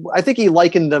think he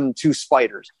likened them to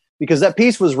spiders because that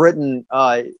piece was written,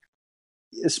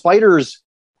 spiders.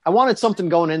 I wanted something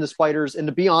going into spiders, and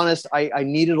to be honest, I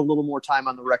needed a little more time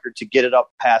on the record to get it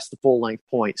up past the full length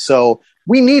point. So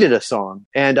we needed a song,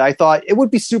 and I thought it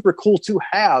would be super cool to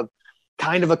have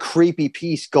kind of a creepy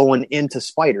piece going into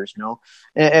spiders.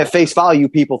 At face value,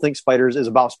 people think spiders is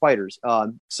about spiders.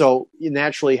 So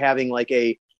naturally, having like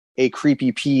a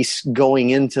creepy piece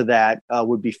going into that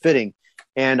would be fitting.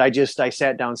 And I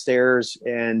sat downstairs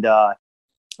and I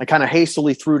kind of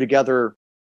hastily threw together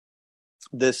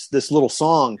this little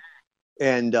song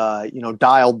and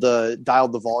dialed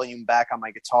the volume back on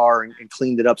my guitar and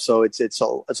cleaned it up so it's a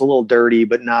little dirty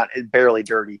but not barely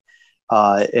dirty,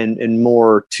 and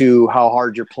more to how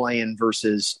hard you're playing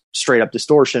versus straight up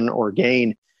distortion or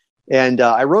gain. And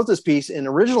I wrote this piece, and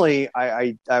originally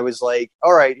I was like,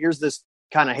 all right, here's this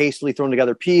kind of hastily thrown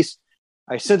together piece.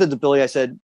 I sent it to Billy. I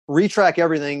said, retrack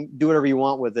everything, do whatever you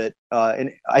want with it.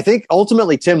 And I think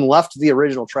ultimately Tim left the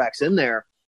original tracks in there.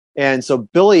 And so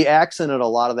Billy accented a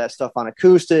lot of that stuff on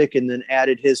acoustic and then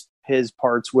added his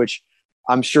parts, which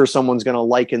I'm sure someone's going to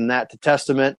liken that to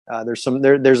Testament. There's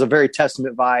a very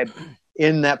Testament vibe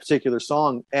in that particular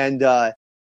song. And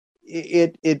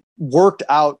it worked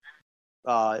out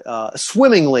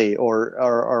swimmingly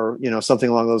or something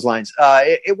along those lines.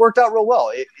 It worked out real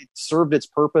well. It served its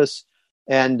purpose,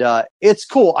 and it's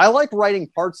cool. I like writing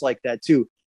parts like that too.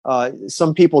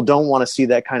 Some people don't want to see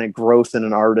that kind of growth in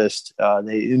an artist.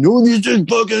 You just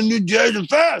fucking jazz it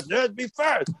fast. That'd be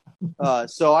fast.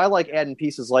 So I like adding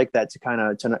pieces like that to kind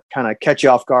of catch you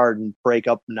off guard and break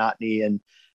up monotony.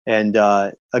 And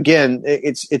again,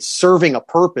 it's serving a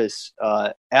purpose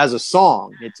as a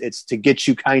song. It's to get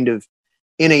you kind of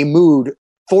in a mood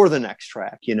for the next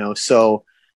track, So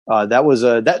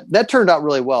that turned out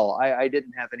really well. I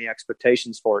didn't have any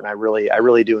expectations for it, and I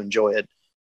really do enjoy it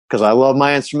because I love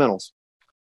my instrumentals.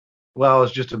 Well,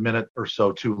 it's just a minute or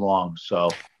so too long. So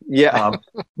yeah,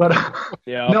 but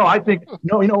yeah. No, I think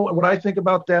what I think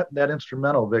about that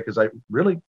instrumental, Vic, is I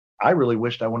I really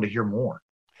wished I wanted to hear more.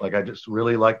 Like, I just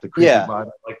really like the creepy vibe.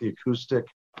 I like the acoustic,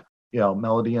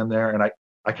 melody in there. And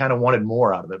I kind of wanted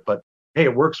more out of it. But hey,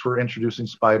 it works for introducing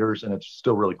spiders, and it's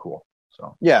still really cool.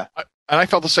 So Yeah. And I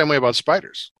felt the same way about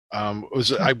spiders.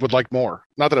 I would like more.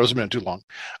 Not that it was a minute too long.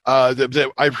 I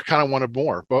kind of wanted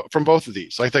more from both of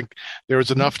these. I think there was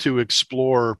enough to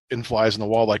explore in Flies on the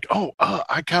Wall. Like,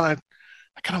 I kind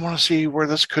of want to see where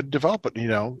this could develop. But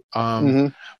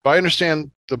but I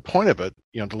understand the point of it.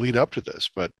 To lead up to this.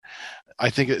 But I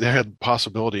think there had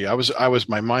possibility.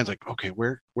 My mind's like, okay,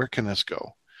 where can this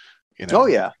go? Oh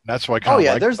yeah. That's why I kind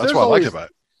of that's what I liked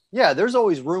about it. Yeah, there's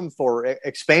always room for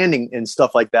expanding and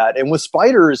stuff like that. And with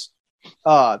spiders.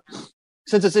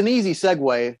 Since it's an easy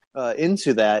segue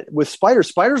into that, with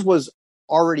Spiders was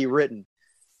already written.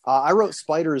 I wrote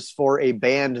Spiders for a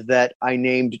band that I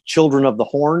named Children of the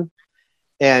Horn,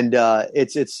 and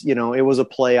it was a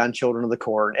play on Children of the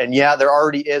Corn. And yeah, there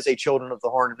already is a Children of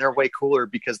the Horn, and they're way cooler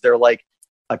because they're like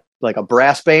a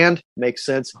brass band. Makes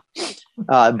sense.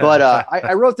 But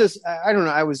I wrote this. I don't know.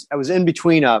 I was in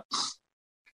between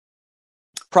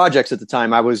projects at the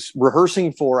time. I was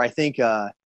rehearsing for, I think,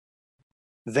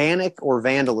 Vanek or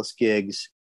Vandalus gigs,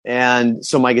 and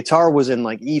so my guitar was in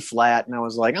like E flat, and I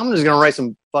was like, I'm just gonna write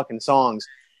some fucking songs.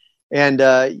 And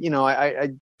I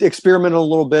experimented a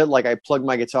little bit. Like, I plugged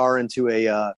my guitar into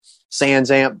a Sans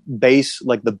amp bass,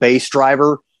 like the bass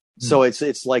driver, so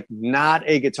it's like not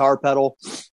a guitar pedal,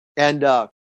 and turned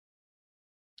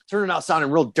it out sounding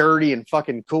real dirty and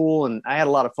fucking cool, and I had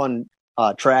a lot of fun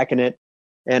tracking it.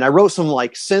 And I wrote some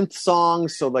like synth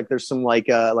songs. So like there's some like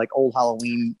old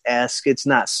Halloween-esque. It's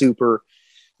not super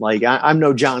like I'm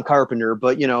no John Carpenter,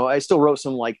 but I still wrote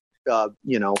some like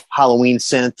Halloween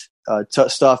synth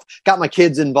stuff. Got my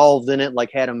kids involved in it,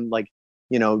 like had them like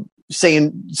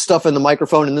saying stuff in the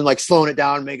microphone and then like slowing it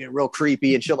down and making it real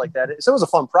creepy and shit like that. So it was a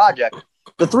fun project.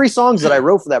 The 3 songs that I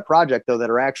wrote for that project, though, that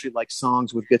are actually like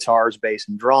songs with guitars, bass,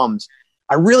 and drums,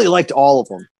 I really liked all of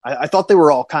them. I thought they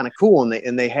were all kind of cool,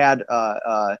 and they had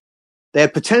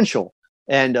potential.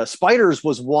 And Spiders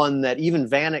was one that even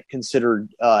Vanek considered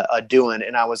doing,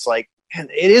 and I was like, man,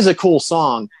 it is a cool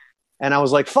song. And I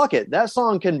was like, fuck it, that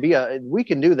song we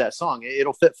can do that song.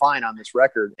 It'll fit fine on this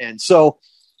record. And so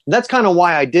that's kind of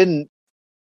why I didn't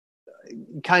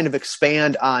kind of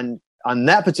expand on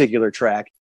that particular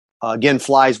track. Again,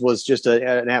 Flies was just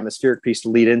an atmospheric piece to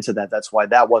lead into that. That's why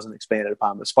that wasn't expanded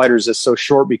upon. But Spiders is so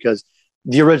short because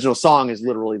the original song is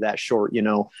literally that short.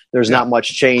 There's not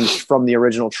much change from the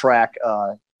original track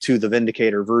to the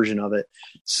Vindicator version of it.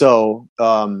 So,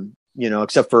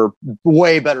 except for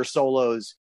way better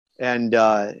solos and,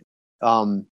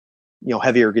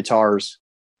 heavier guitars.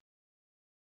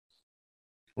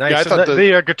 Nice. Yeah, I thought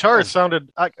the guitars sounded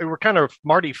were kind of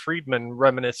Marty Friedman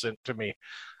reminiscent to me.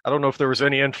 I don't know if there was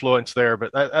any influence there,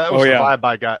 but that was the vibe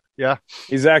I got. Yeah.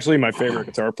 He's actually my favorite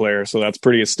guitar player, so that's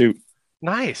pretty astute.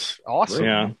 Nice. Awesome.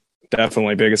 Yeah,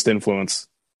 definitely biggest influence.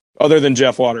 Other than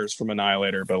Jeff Waters from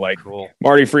Annihilator, but like cool.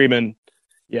 Marty Friedman.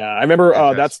 Yeah, I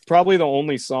remember that's probably the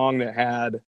only song that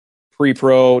had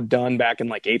pre-pro done back in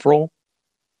like April.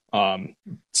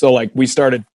 So like we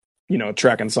started,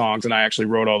 tracking songs, and I actually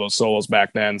wrote all those solos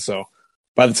back then. So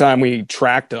by the time we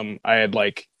tracked them, I had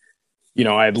like,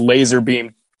 I had laser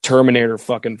beam Terminator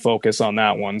fucking focus on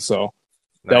that one. So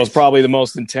that was probably the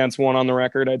most intense one on the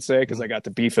record, I'd say, because I got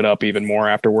to beef it up even more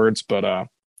afterwards. But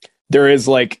there is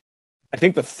like, I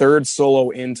think the third solo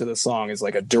into the song is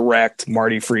like a direct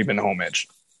Marty Friedman homage.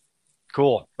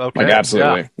 Cool. Okay. Like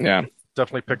absolutely. Yeah.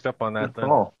 Definitely picked up on that then.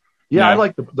 Oh. Yeah, I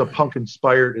like the punk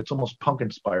inspired. It's almost punk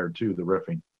inspired too, the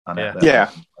riffing on that.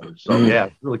 Yeah. So yeah,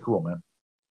 it's really cool, man.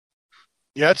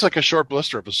 Yeah, it's like a short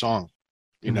blister of a song,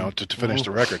 to finish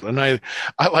the record. And I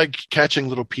like catching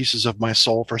little pieces of my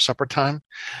soul for supper time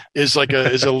is like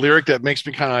is a lyric that makes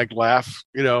me kind of like laugh,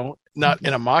 not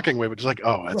in a mocking way, but just like,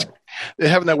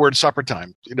 having that word supper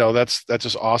time, that's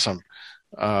just awesome.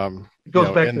 It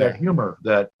goes back to that humor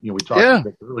that we talked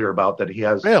earlier about, that he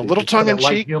has. Yeah, a little tongue in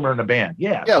cheek humor in the band.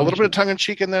 Yeah, a little bit of tongue in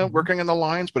cheek in the working in the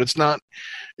lines, but it's not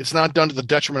done to the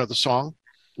detriment of the song.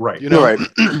 Right. Right.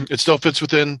 It still fits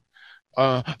within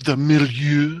the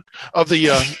milieu of the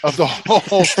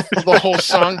whole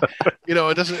song.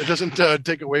 It doesn't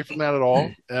take away from that at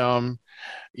all.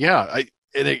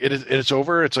 It's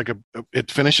over. It's like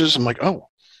it finishes. I'm like,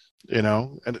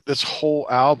 and this whole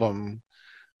album.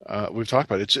 We've talked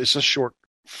about it. It's a short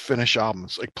finish album.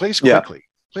 It's like plays quickly,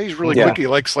 plays really quickly,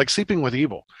 like Sleeping with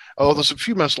Evil. Although there's a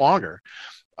few minutes longer,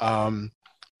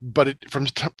 but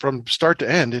from start to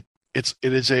end, it's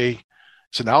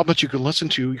an album that you can listen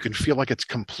to. You can feel like it's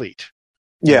complete.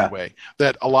 Yeah. Way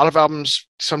that a lot of albums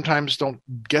sometimes don't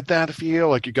get that feel.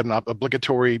 Like you get an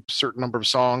obligatory certain number of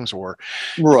songs, or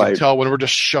you can tell when we're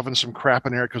just shoving some crap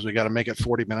in there because we got to make it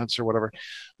 40 minutes or whatever.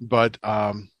 But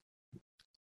I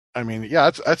mean,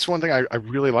 yeah, that's one thing I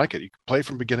really like it. You can play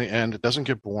from beginning to end. It doesn't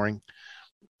get boring,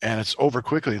 and it's over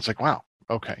quickly. It's like, wow,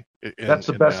 okay. That's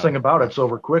the best thing about it. It's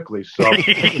over quickly. So let's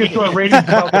get to our ratings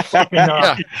about the fucking.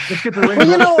 Let's get to the ratings. Well,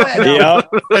 you know what? Yeah.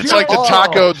 It's like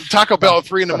the Taco Bell at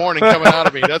 3 a.m. coming out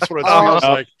of me. That's what it feels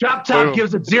like. Drop Top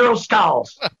gives it 0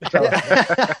 skulls.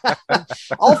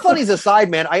 All funnies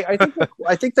aside, man,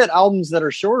 I think that albums that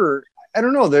are shorter, I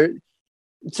don't know.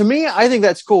 To me, I think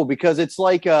that's cool because it's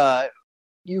like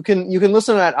you can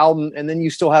listen to that album and then you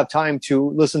still have time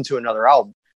to listen to another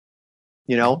album.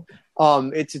 You know,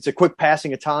 it's a quick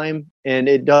passing of time, and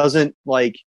it doesn't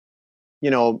like,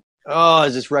 you know,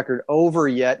 is this record over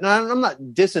yet? And I'm not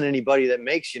dissing anybody that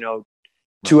makes, you know,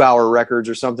 2-hour records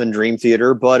or something, Dream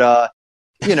Theater, but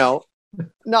you know,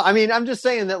 no, I mean, I'm just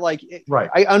saying that, like, right.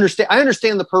 I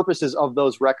understand the purposes of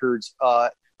those records.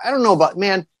 I don't know about,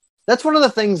 man, that's one of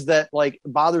the things that like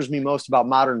bothers me most about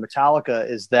modern Metallica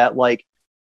is that, like,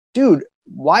 dude,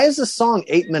 why is this song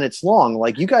 8 minutes long?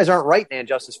 Like, you guys aren't writing And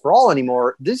Justice for All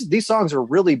anymore. These songs are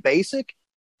really basic,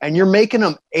 and you're making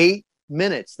them 8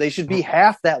 minutes. They should be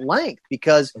half that length,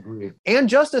 because And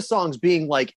Justice songs being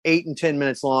like 8 and 10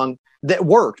 minutes long, that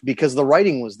worked because the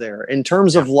writing was there. In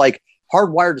terms of like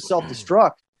Hardwired to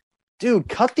Self-Destruct, dude,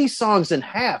 cut these songs in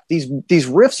half. These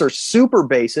riffs are super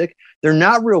basic. They're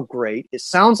not real great. It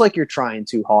sounds like you're trying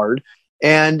too hard,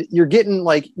 and you're getting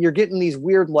these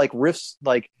weird like riffs,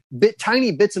 like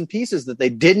tiny bits and pieces that they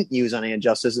didn't use on And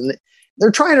Justice, and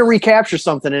they're trying to recapture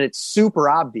something, and it's super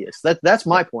obvious. That's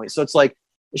my point. So it's like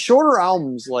shorter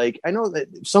albums. Like, I know that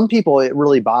some people it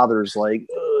really bothers, like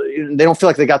they don't feel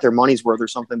like they got their money's worth or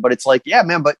something. But it's like, yeah,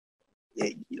 man. But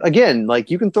again, like,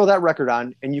 you can throw that record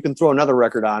on, and you can throw another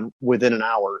record on within an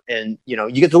hour, and you know,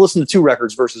 you get to listen to 2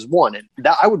 records versus 1, and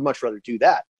that, I would much rather do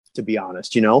that, to be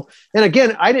honest. You know, and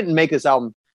again, I didn't make this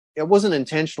album. It wasn't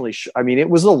intentionally. I mean, it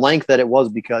was the length that it was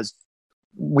because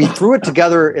we threw it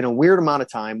together in a weird amount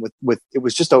of time. With it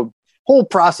was just a whole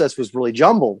process was really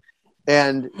jumbled,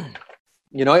 and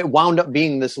you know, it wound up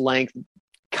being this length,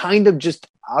 kind of just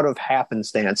out of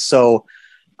happenstance. So,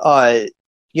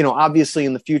 you know, obviously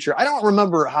in the future, I don't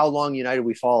remember how long United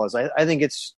We Fall is. I think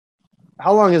it's,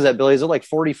 how long is that, Billy? Is it like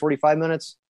 40, 45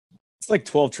 minutes? It's like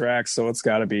 12 tracks, so it's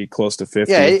got to be close to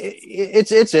 50. Yeah,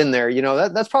 it's in there. You know,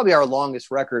 that's probably our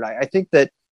longest record. I think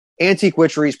that Antique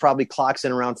Witcheries probably clocks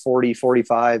in around 40,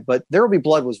 45, but There Will Be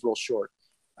Blood was real short.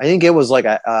 I think it was like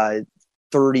a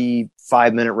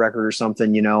 35-minute record or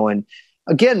something, you know. And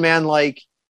again, man, like,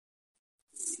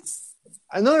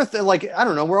 another thing, like, I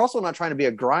don't know, we're also not trying to be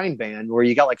a grind band where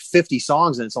you got like 50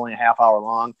 songs and it's only a half hour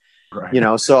long, right? You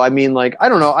know, so I mean, like, I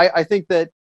don't know. I think that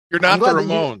you're not the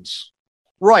Ramones.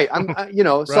 Right. You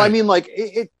know, so I mean, like,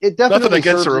 it definitely. Nothing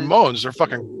against the Ramones. They're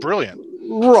fucking brilliant.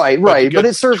 Right. But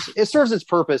it serves its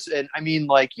purpose. And I mean,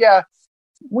 like, yeah,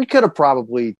 we could have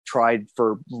probably tried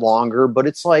for longer, but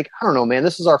it's like, I don't know, man,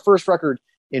 this is our first record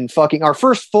our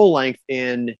first full length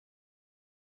in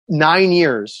 9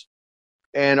 years.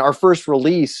 And our first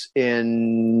release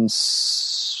in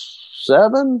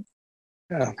 7,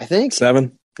 yeah, I think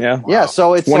 7, yeah, yeah.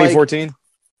 So it's 2014. Like,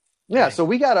 yeah, so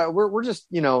we're just,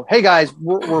 you know, hey guys,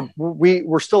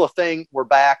 we're still a thing. We're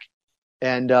back,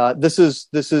 and this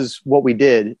is what we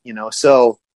did, you know.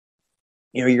 So,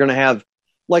 you know, you're gonna have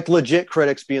like legit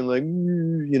critics being like,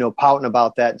 you know, pouting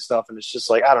about that and stuff, and it's just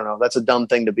like, I don't know, that's a dumb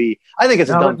thing to be. I think it's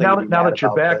a dumb thing. Now that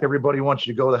you're back, everybody wants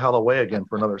you to go the hell away again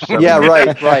for another 7 Yeah, years.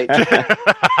 right. Right.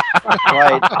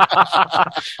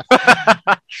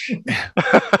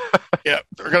 Yeah,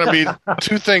 there are going to be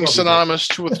 2 things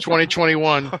synonymous with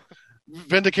 2021: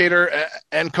 Vindicator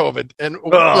and COVID, and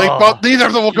neither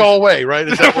of them will go away. Right?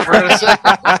 Is that what we're going to say?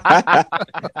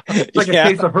 It's like a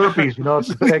case of herpes, you know. It's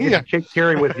like you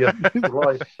carry with you.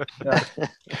 Yeah.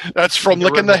 That's from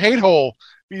licking the hate hole.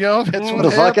 You know, that's what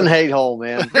the fucking hate hole,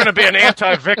 man. Going to be an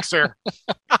anti-Vixer.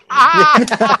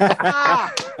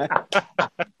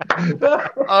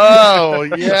 Oh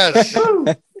yes.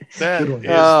 That is,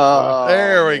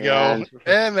 there we go. Man.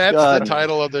 And that's the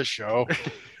title of the show.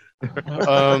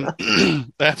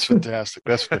 That's fantastic.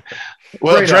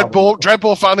 Well,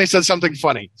 Dreadbull finally said something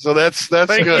funny, so that's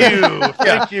Thank good. You.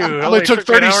 Thank you. It only took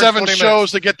 37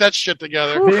 shows to get that shit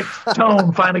together. Big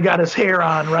Tone finally got his hair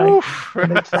on, right?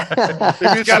 It's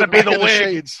got to be the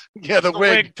wig. Yeah, the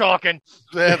wig talking.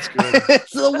 That's good.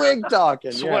 It's the wig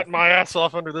talking. Sweating my ass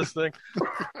off under this thing.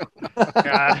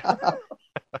 God.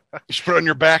 You should put it on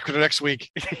your back for the next week.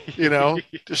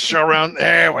 Just show around.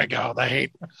 There we go. The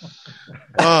hate.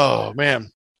 Oh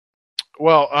man.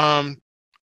 Well, I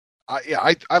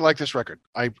like this record.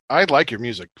 I like your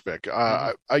music, Vic.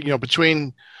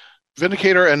 Between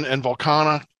Vindicator and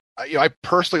Volcana, I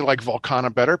personally like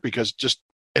Volcana better because just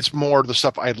it's more the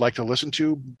stuff I'd like to listen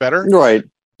to better. Right.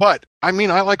 But I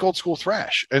mean, I like old school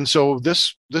thrash, and so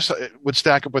this would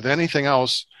stack up with anything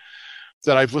else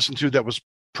that I've listened to that was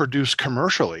produced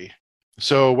commercially.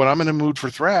 So when I'm in a mood for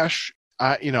thrash,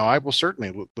 I will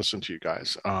certainly listen to you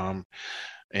guys. And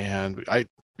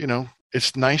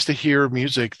it's nice to hear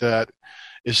music that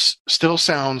still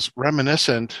sounds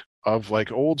reminiscent of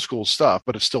like old school stuff,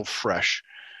 but it's still fresh.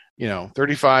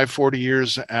 35, 40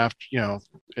 years after,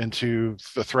 into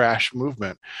the thrash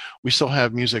movement, we still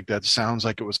have music that sounds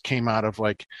like came out of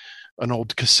like an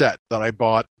old cassette that I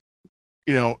bought,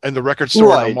 in the record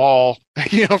store in the mall,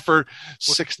 for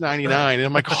 $6.99. And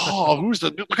I'm like, oh,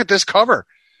 look at this cover.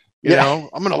 I'm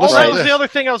going to listen that to was this. the other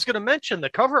thing I was going to mention. The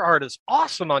cover art is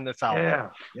awesome on this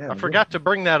album. Yeah. I forgot to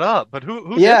bring that up, but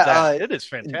who did that? It is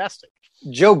fantastic.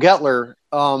 Joe Gettler,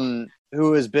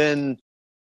 who has been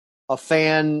a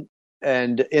fan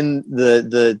and in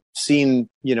the scene,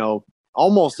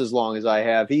 almost as long as I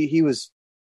have. He was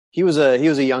a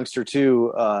youngster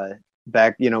too.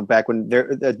 Back when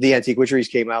the Antique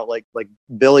Witcheries came out, like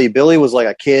Billy was like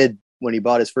a kid when he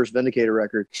bought his first Vindicator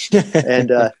record. And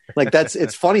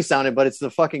it's funny sounding, but it's the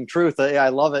fucking truth. I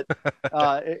love it.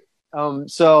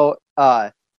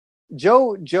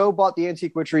 Joe bought the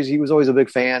Antique Witcheries. He was always a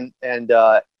big fan. And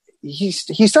he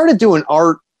started doing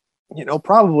art,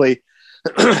 probably,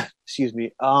 excuse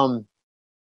me. I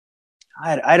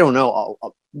don't know,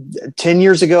 10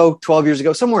 years ago, 12 years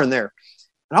ago, somewhere in there.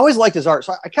 And I always liked his art.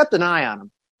 So I kept an eye on him,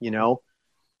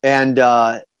 and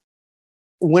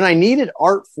when I needed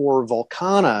art for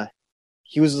Volcana,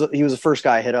 he was the first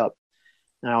guy I hit up.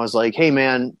 And I was like, hey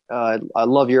man, I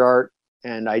love your art.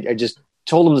 And I just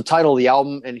told him the title of the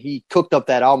album, and he cooked up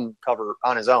that album cover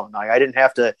on his own. Like I didn't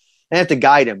have to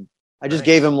guide him. I just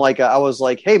gave him I was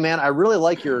like, hey man, I really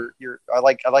like I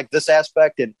like this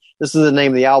aspect, and this is the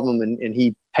name of the album. And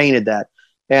he painted that.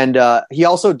 And he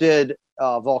also did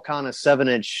Volcana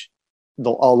 7-inch, the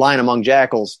Line Among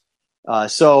Jackals.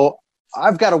 So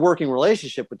I've got a working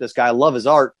relationship with this guy. I love his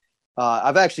art.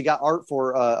 I've actually got art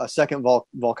for a second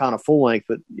Volcana full length,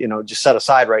 but just set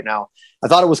aside right now. I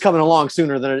thought it was coming along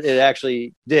sooner than it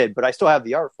actually did, but I still have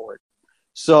the art for it.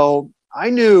 So I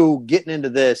knew getting into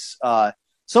this,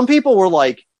 some people were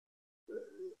like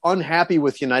unhappy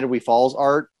with United We Fall's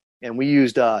art, and we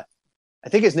used I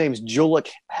think his name's Julik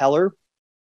Heller.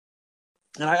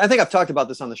 And I think I've talked about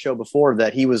this on the show before,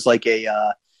 that he was like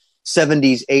a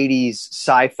 70s, 80s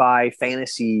sci-fi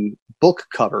fantasy book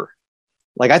cover.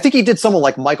 Like I think he did some of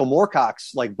like Michael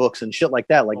Moorcock's like books and shit like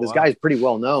that. Like this guy's pretty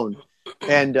well known.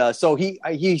 And so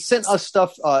he sent us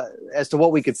stuff as to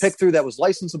what we could pick through that was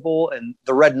licensable. And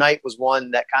The Red Knight was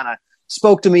one that kind of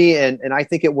spoke to me, and I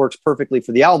think it works perfectly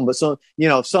for the album. But so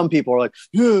some people are like,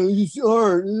 it's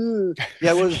art.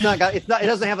 Yeah, well, it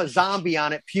doesn't have a zombie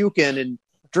on it puking and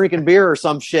drinking beer or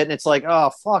some shit, and it's like,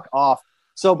 oh, fuck off.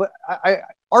 So, but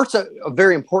art's a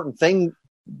very important thing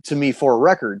to me for a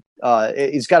record.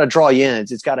 It's got to draw you in.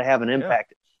 It's got to have an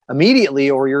impact immediately,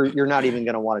 or you're not even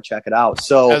going to want to check it out.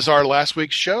 So, as our last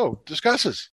week's show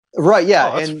discusses, right?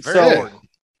 Yeah, and so.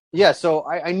 Yeah, so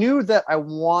I knew that I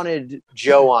wanted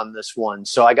Joe on this one,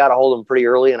 so I got a hold of him pretty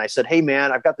early, and I said, "Hey,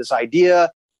 man, I've got this idea,"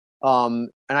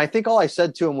 and I think all I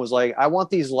said to him was like, "I want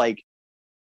these like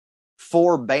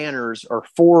 4 banners or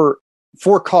four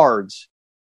cards,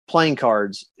 playing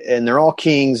cards, and they're all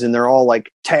kings, and they're all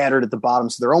like tattered at the bottom,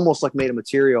 so they're almost like made of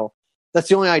material. That's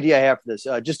the only idea I have for this.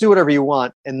 Just do whatever you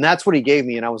want." And that's what he gave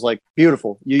me, and I was like,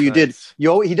 "Beautiful, you did."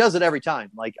 He does it every time.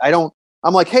 Like I'm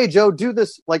like, "Hey, Joe, do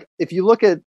this." Like if you look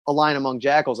at A Line Among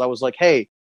Jackals, I was like, hey,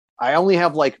 I only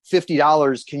have like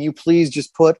 $50. Can you please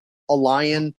just put a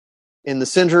lion in the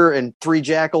center and 3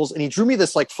 jackals? And he drew me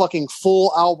this like fucking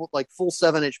full album, like full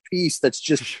 7-inch piece that's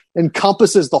just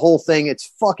encompasses the whole thing. It's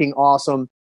fucking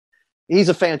awesome. He's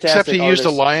a fantastic Except he artist. used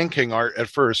the Lion King art at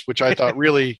first, which I thought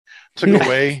really took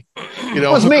away. It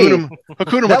was Hakuna me.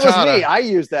 That was me. I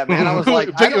used that, man. I was like,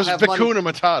 it was Hakuna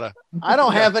Matata. I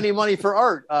don't have any money for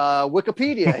art.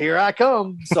 Wikipedia, here I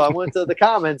come. So I went to the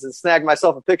comments and snagged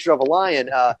myself a picture of a lion.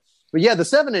 But yeah, the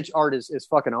 7-inch art is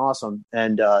fucking awesome.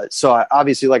 And so I,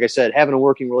 obviously, like I said, having a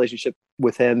working relationship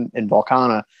with him and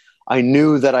Volcana, I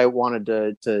knew that I wanted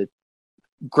to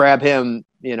grab him,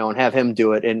 and have him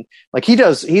do it. And like he's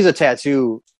a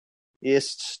tattooist.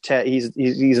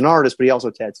 He's an artist, but he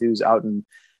also tattoos out in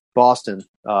Boston,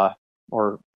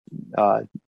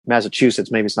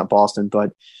 Massachusetts. Maybe it's not Boston,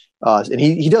 but and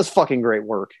he does fucking great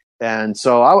work. And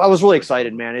so I was really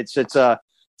excited, man. It's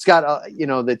got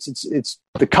it's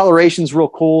the coloration's real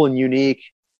cool and unique,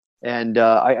 and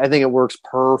I think it works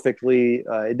perfectly.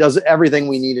 It does everything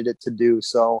we needed it to do.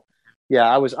 So yeah,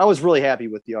 I was really happy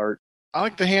with the art. I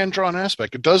like the hand drawn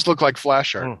aspect. It does look like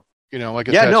flash art. Like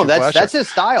a that's his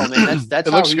style, man. That's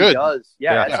it how looks he good. does.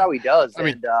 Yeah, that's how he does. I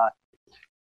mean,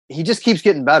 he just keeps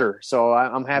getting better. So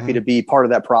I'm happy to be part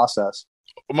of that process.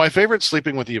 My favorite,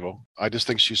 Sleeping with Evil. I just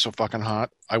think she's so fucking hot.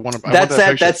 I want to. That's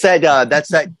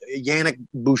that Yannick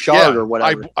Bouchard or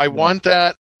whatever. I want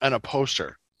that and a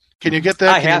poster. Can you get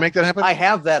that? Can you make that happen? I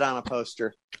have that on a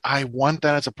poster. I want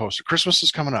that as a poster. Christmas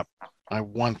is coming up. I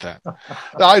want that.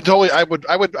 I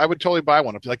would totally buy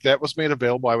one if like that was made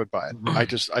available. I would buy it. I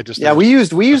just yeah. We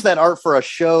used that art for a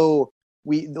show.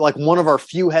 We like one of our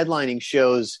few headlining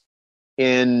shows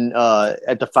in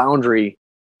at the Foundry.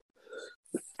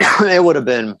 It would have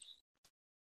been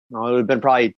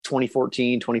probably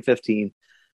 2014, 2015,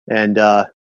 and I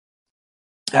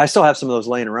still have some of those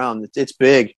laying around. It's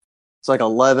big. It's like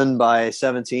 11 by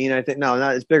 17, I think.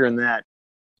 No, it's bigger than that.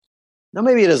 No,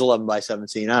 maybe it is 11 by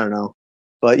 17. I don't know.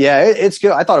 But yeah, it's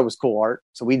good. I thought it was cool art.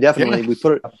 So we definitely we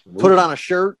put it on a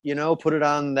shirt, put it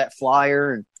on that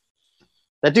flyer, and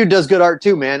that dude does good art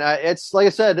too, man. It's like I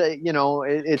said,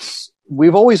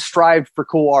 we've always strived for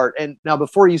cool art. And now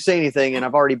before you say anything, and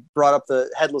I've already brought up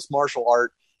the Headless Marshall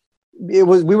art, we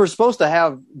were supposed to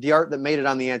have the art that made it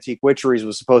on the Antique Witcheries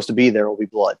was supposed to be There Will Be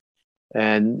Blood.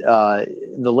 And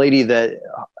the lady that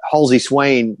Halsey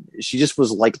Swain, she just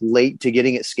was like late to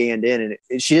getting it scanned in,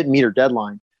 and she didn't meet her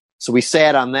deadline. So we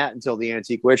sat on that until the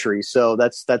Antique Witchery. So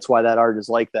that's why that art is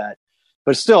like that.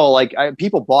 But still, like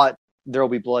people bought There Will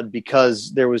Be Blood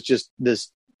because there was just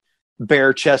this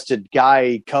bare-chested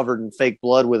guy covered in fake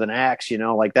blood with an axe.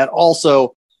 Like that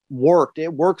also worked.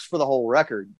 It works for the whole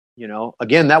record.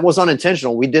 Again, that was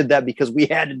unintentional. We did that because we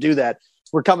had to do that.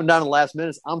 We're coming down to the last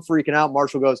minutes. I'm freaking out.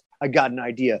 Marshall goes, I got an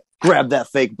idea. Grab that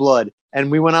fake blood. And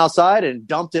we went outside and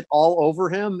dumped it all over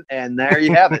him. And there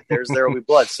you have it. There will be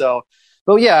blood. So,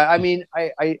 but yeah, I mean,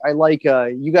 I like,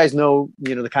 you guys know,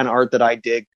 the kind of art that I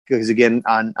dig because again,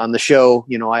 on the show,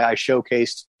 I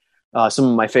showcased some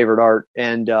of my favorite art.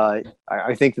 And I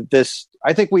think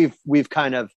that we've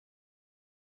kind of,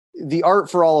 the art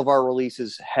for all of our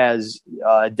releases has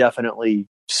definitely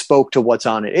spoke to what's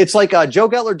on it. It's like Joe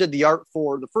Gettler did the art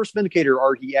for the first Vindicator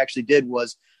art he actually did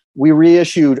was we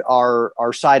reissued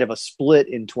our side of a split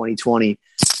in 2020.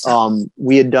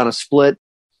 We had done a split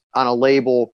on a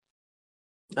label,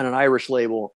 on an Irish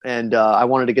label, and I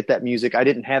wanted to get that music. I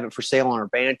didn't have it for sale on our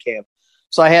Bandcamp,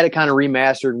 so I had it kind of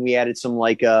remastered, and we added some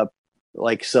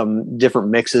like some different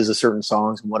mixes of certain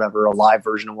songs and whatever, a live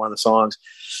version of one of the songs.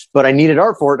 But I needed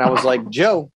art for it, and I was like,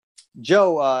 Joe,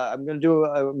 I'm gonna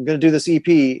do this EP,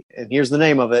 and here's the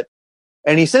name of it.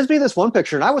 And he sends me this one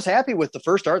picture, and I was happy with the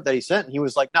first art that he sent. And he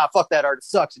was like, "Nah, fuck that art, it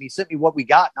sucks." And he sent me what we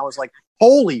got, and I was like,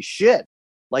 "Holy shit!"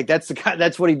 Like that's the guy.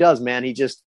 That's what he does, man.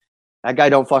 That guy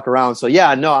don't fuck around. So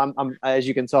yeah, no, I'm as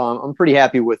you can tell, I'm pretty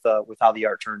happy with how the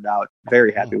art turned out.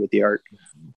 Very happy with the art.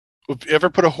 If you ever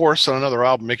put a horse on another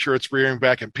album, make sure it's rearing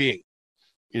back and peeing.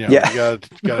 Yeah. You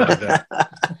gotta do that.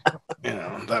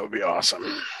 That would be awesome.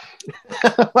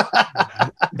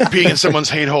 Peeing in someone's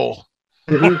hate hole.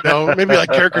 Maybe like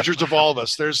caricatures of all of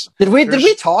us. Did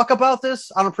we talk about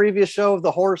this on a previous show of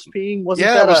the horse peeing? It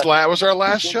was our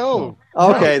last show.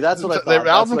 Okay, that's what I thought. The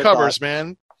album covers,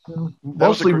 man.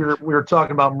 Mostly we were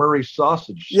talking about Murray's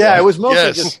sausage. Yeah, it was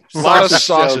mostly just a lot of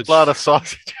sausage. A lot of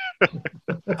sausage.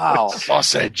 Wow.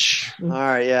 Sausage. All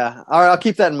right, yeah. All right, I'll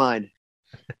keep that in mind.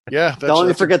 Yeah. Don't let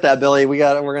me forget that, Billy. We're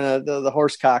gonna the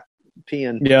horse cock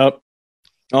peeing. Yep.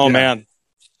 Oh man.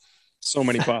 So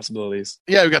many possibilities.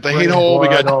 Yeah, we got the hate hole. We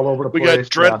got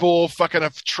Dreadbull fucking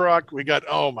a truck. We got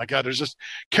oh my god, there's just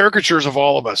caricatures of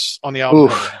all of us on the album.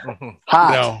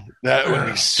 Hot. That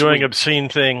would be sweet. Doing obscene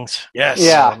things. Yes.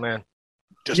 Yeah. Oh, man.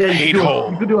 Just hate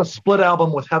hole. You could do a split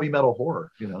album with heavy metal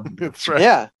horror. That's right.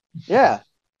 Yeah. Yeah.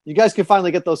 You guys can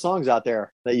finally get those songs out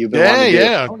there that you've been wanting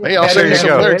to do. Hey, I'll send you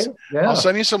some lyrics. Yeah. I'll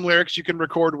send you some lyrics. You can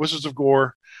record Wizards of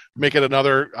Gore, make it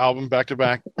another album back to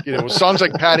back. With songs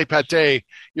like Patty Pate,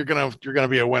 you're gonna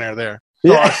be a winner there.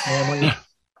 Yeah. Family,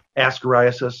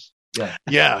 Ascariasis. Yeah.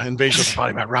 Yeah. Invasion of the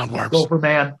Body by Roundworms. Gopher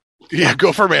Man. Yeah,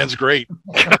 Gopher Man's great.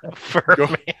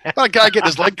 That guy getting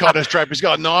his leg caught in his trap. He's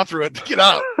got a gnaw through it. Get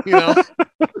out.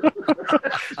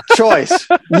 Choice.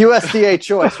 USDA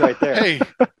choice right there. Hey,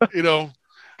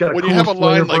 when you have a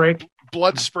line like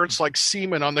blood spurts like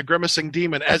semen on the grimacing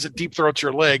demon as it deep throats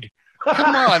your leg,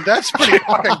 Come on, that's pretty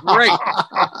fucking great.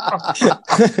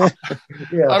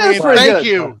 Yeah, I mean, pretty thank good.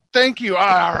 you. Thank you.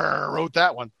 I wrote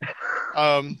that one.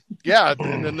 Yeah,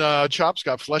 and then Chop's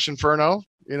got Flesh Inferno,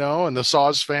 and the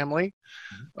Saws family.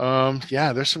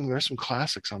 Yeah, there's some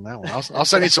classics on that one. I'll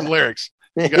send you some lyrics.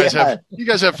 You guys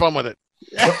have fun with it.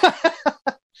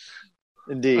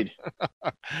 Indeed.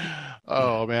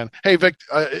 Oh man. Hey Vic,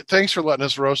 thanks for letting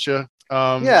us roast you.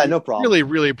 Yeah, no problem. Really,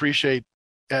 really appreciate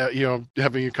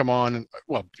having you come on. And,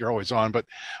 well, you're always on, but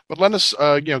let us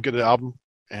get an album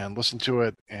and listen to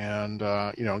it and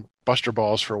bust your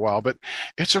balls for a while. But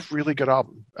it's a really good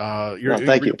album. Your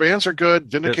bands are good.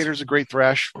 Vindicator's a great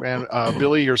thrash, man.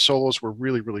 Billy, your solos were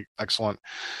really, really excellent.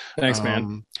 Thanks,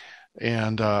 man.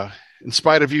 And in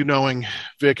spite of you knowing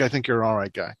Vic, I think you're an all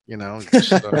right guy. Just,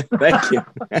 Thank you.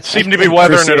 Seem to be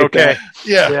weathering it okay.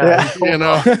 Yeah.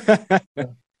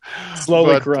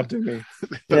 Slowly corrupting me.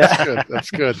 That's good.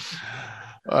 That's good.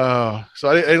 So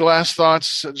any last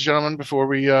thoughts, gentlemen, before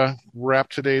we wrap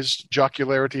today's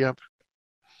jocularity up?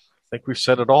 I think we've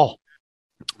said it all.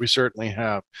 We certainly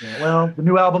have. Yeah, well, the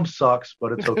new album sucks,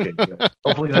 but it's okay.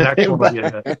 Hopefully the next one will be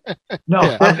a hit. No,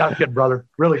 I'm kidding, brother.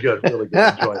 Really good. Really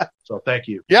good. Enjoy it. So thank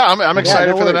you. Yeah, I'm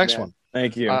excited for the next one.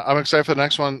 Thank you. I'm excited for the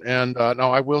next one. And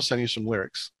no, I will send you some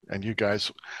lyrics. And you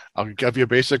guys, I'll give you a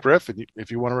basic riff. And if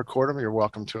you want to record them, you're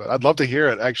welcome to it. I'd love to hear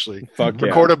it, actually.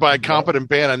 Recorded by a competent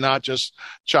band and not just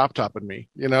Chop Topping me,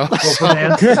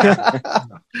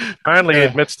 Finally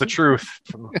admits the truth.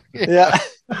 Yeah.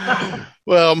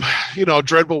 Well,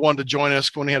 Dreadbull wanted to join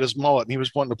us when he had his mullet and he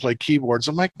was wanting to play keyboards.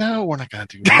 I'm like, no, we're not going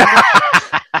to do that.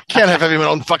 Can't have him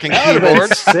on fucking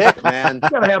keyboards. Sick, man. You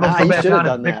gotta have him come back on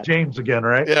and Nick James again,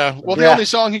 right? Yeah. Well, the only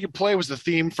song he could play was the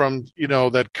theme from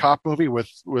that cop movie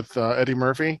with Eddie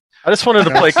Murphy. I just wanted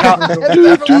to play.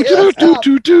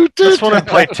 Just wanted to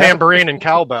play tambourine and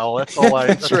cowbell. That's all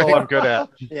I'm good at.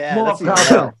 Yeah. More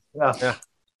cowbell. Yeah.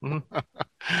 Mm-hmm.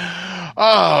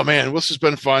 Oh man, this has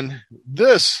been fun.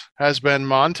 This has been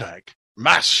Montag,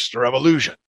 Master of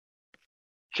Illusion.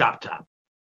 Chop Top.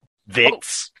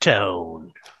 Vic's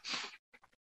tone.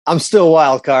 I'm still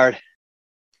Wildcard.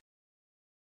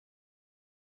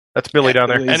 That's Billy down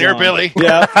there. Billy And Zahn. you're Billy.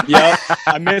 Yeah.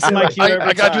 I miss my cue every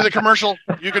I got to do time. the commercial.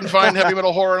 You can find Heavy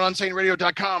Metal Horror on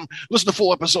UnsaneRadio.com. Listen to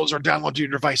full episodes or download to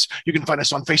your device. You can find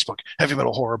us on Facebook, Heavy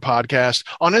Metal Horror Podcast.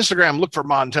 On Instagram, look for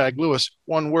Montag Lewis,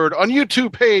 one word. On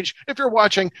YouTube page, if you're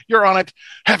watching, you're on it,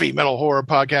 Heavy Metal Horror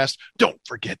Podcast. Don't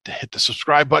forget to hit the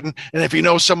subscribe button. And if you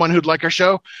know someone who'd like our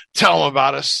show, tell them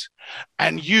about us.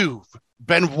 And you've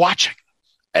been watching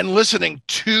and listening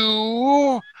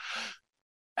to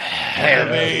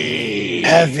Heavy.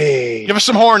 Give us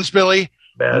some horns, Billy.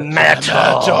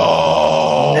 Metal.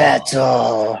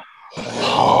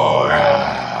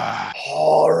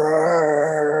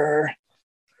 Horror.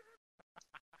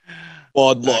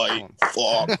 Bud Light.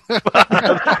 Fuck.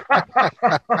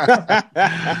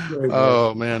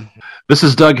 Oh, man. This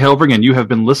is Doug Helving, and you have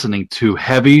been listening to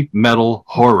Heavy Metal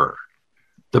Horror,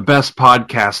 the best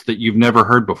podcast that you've never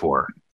heard before.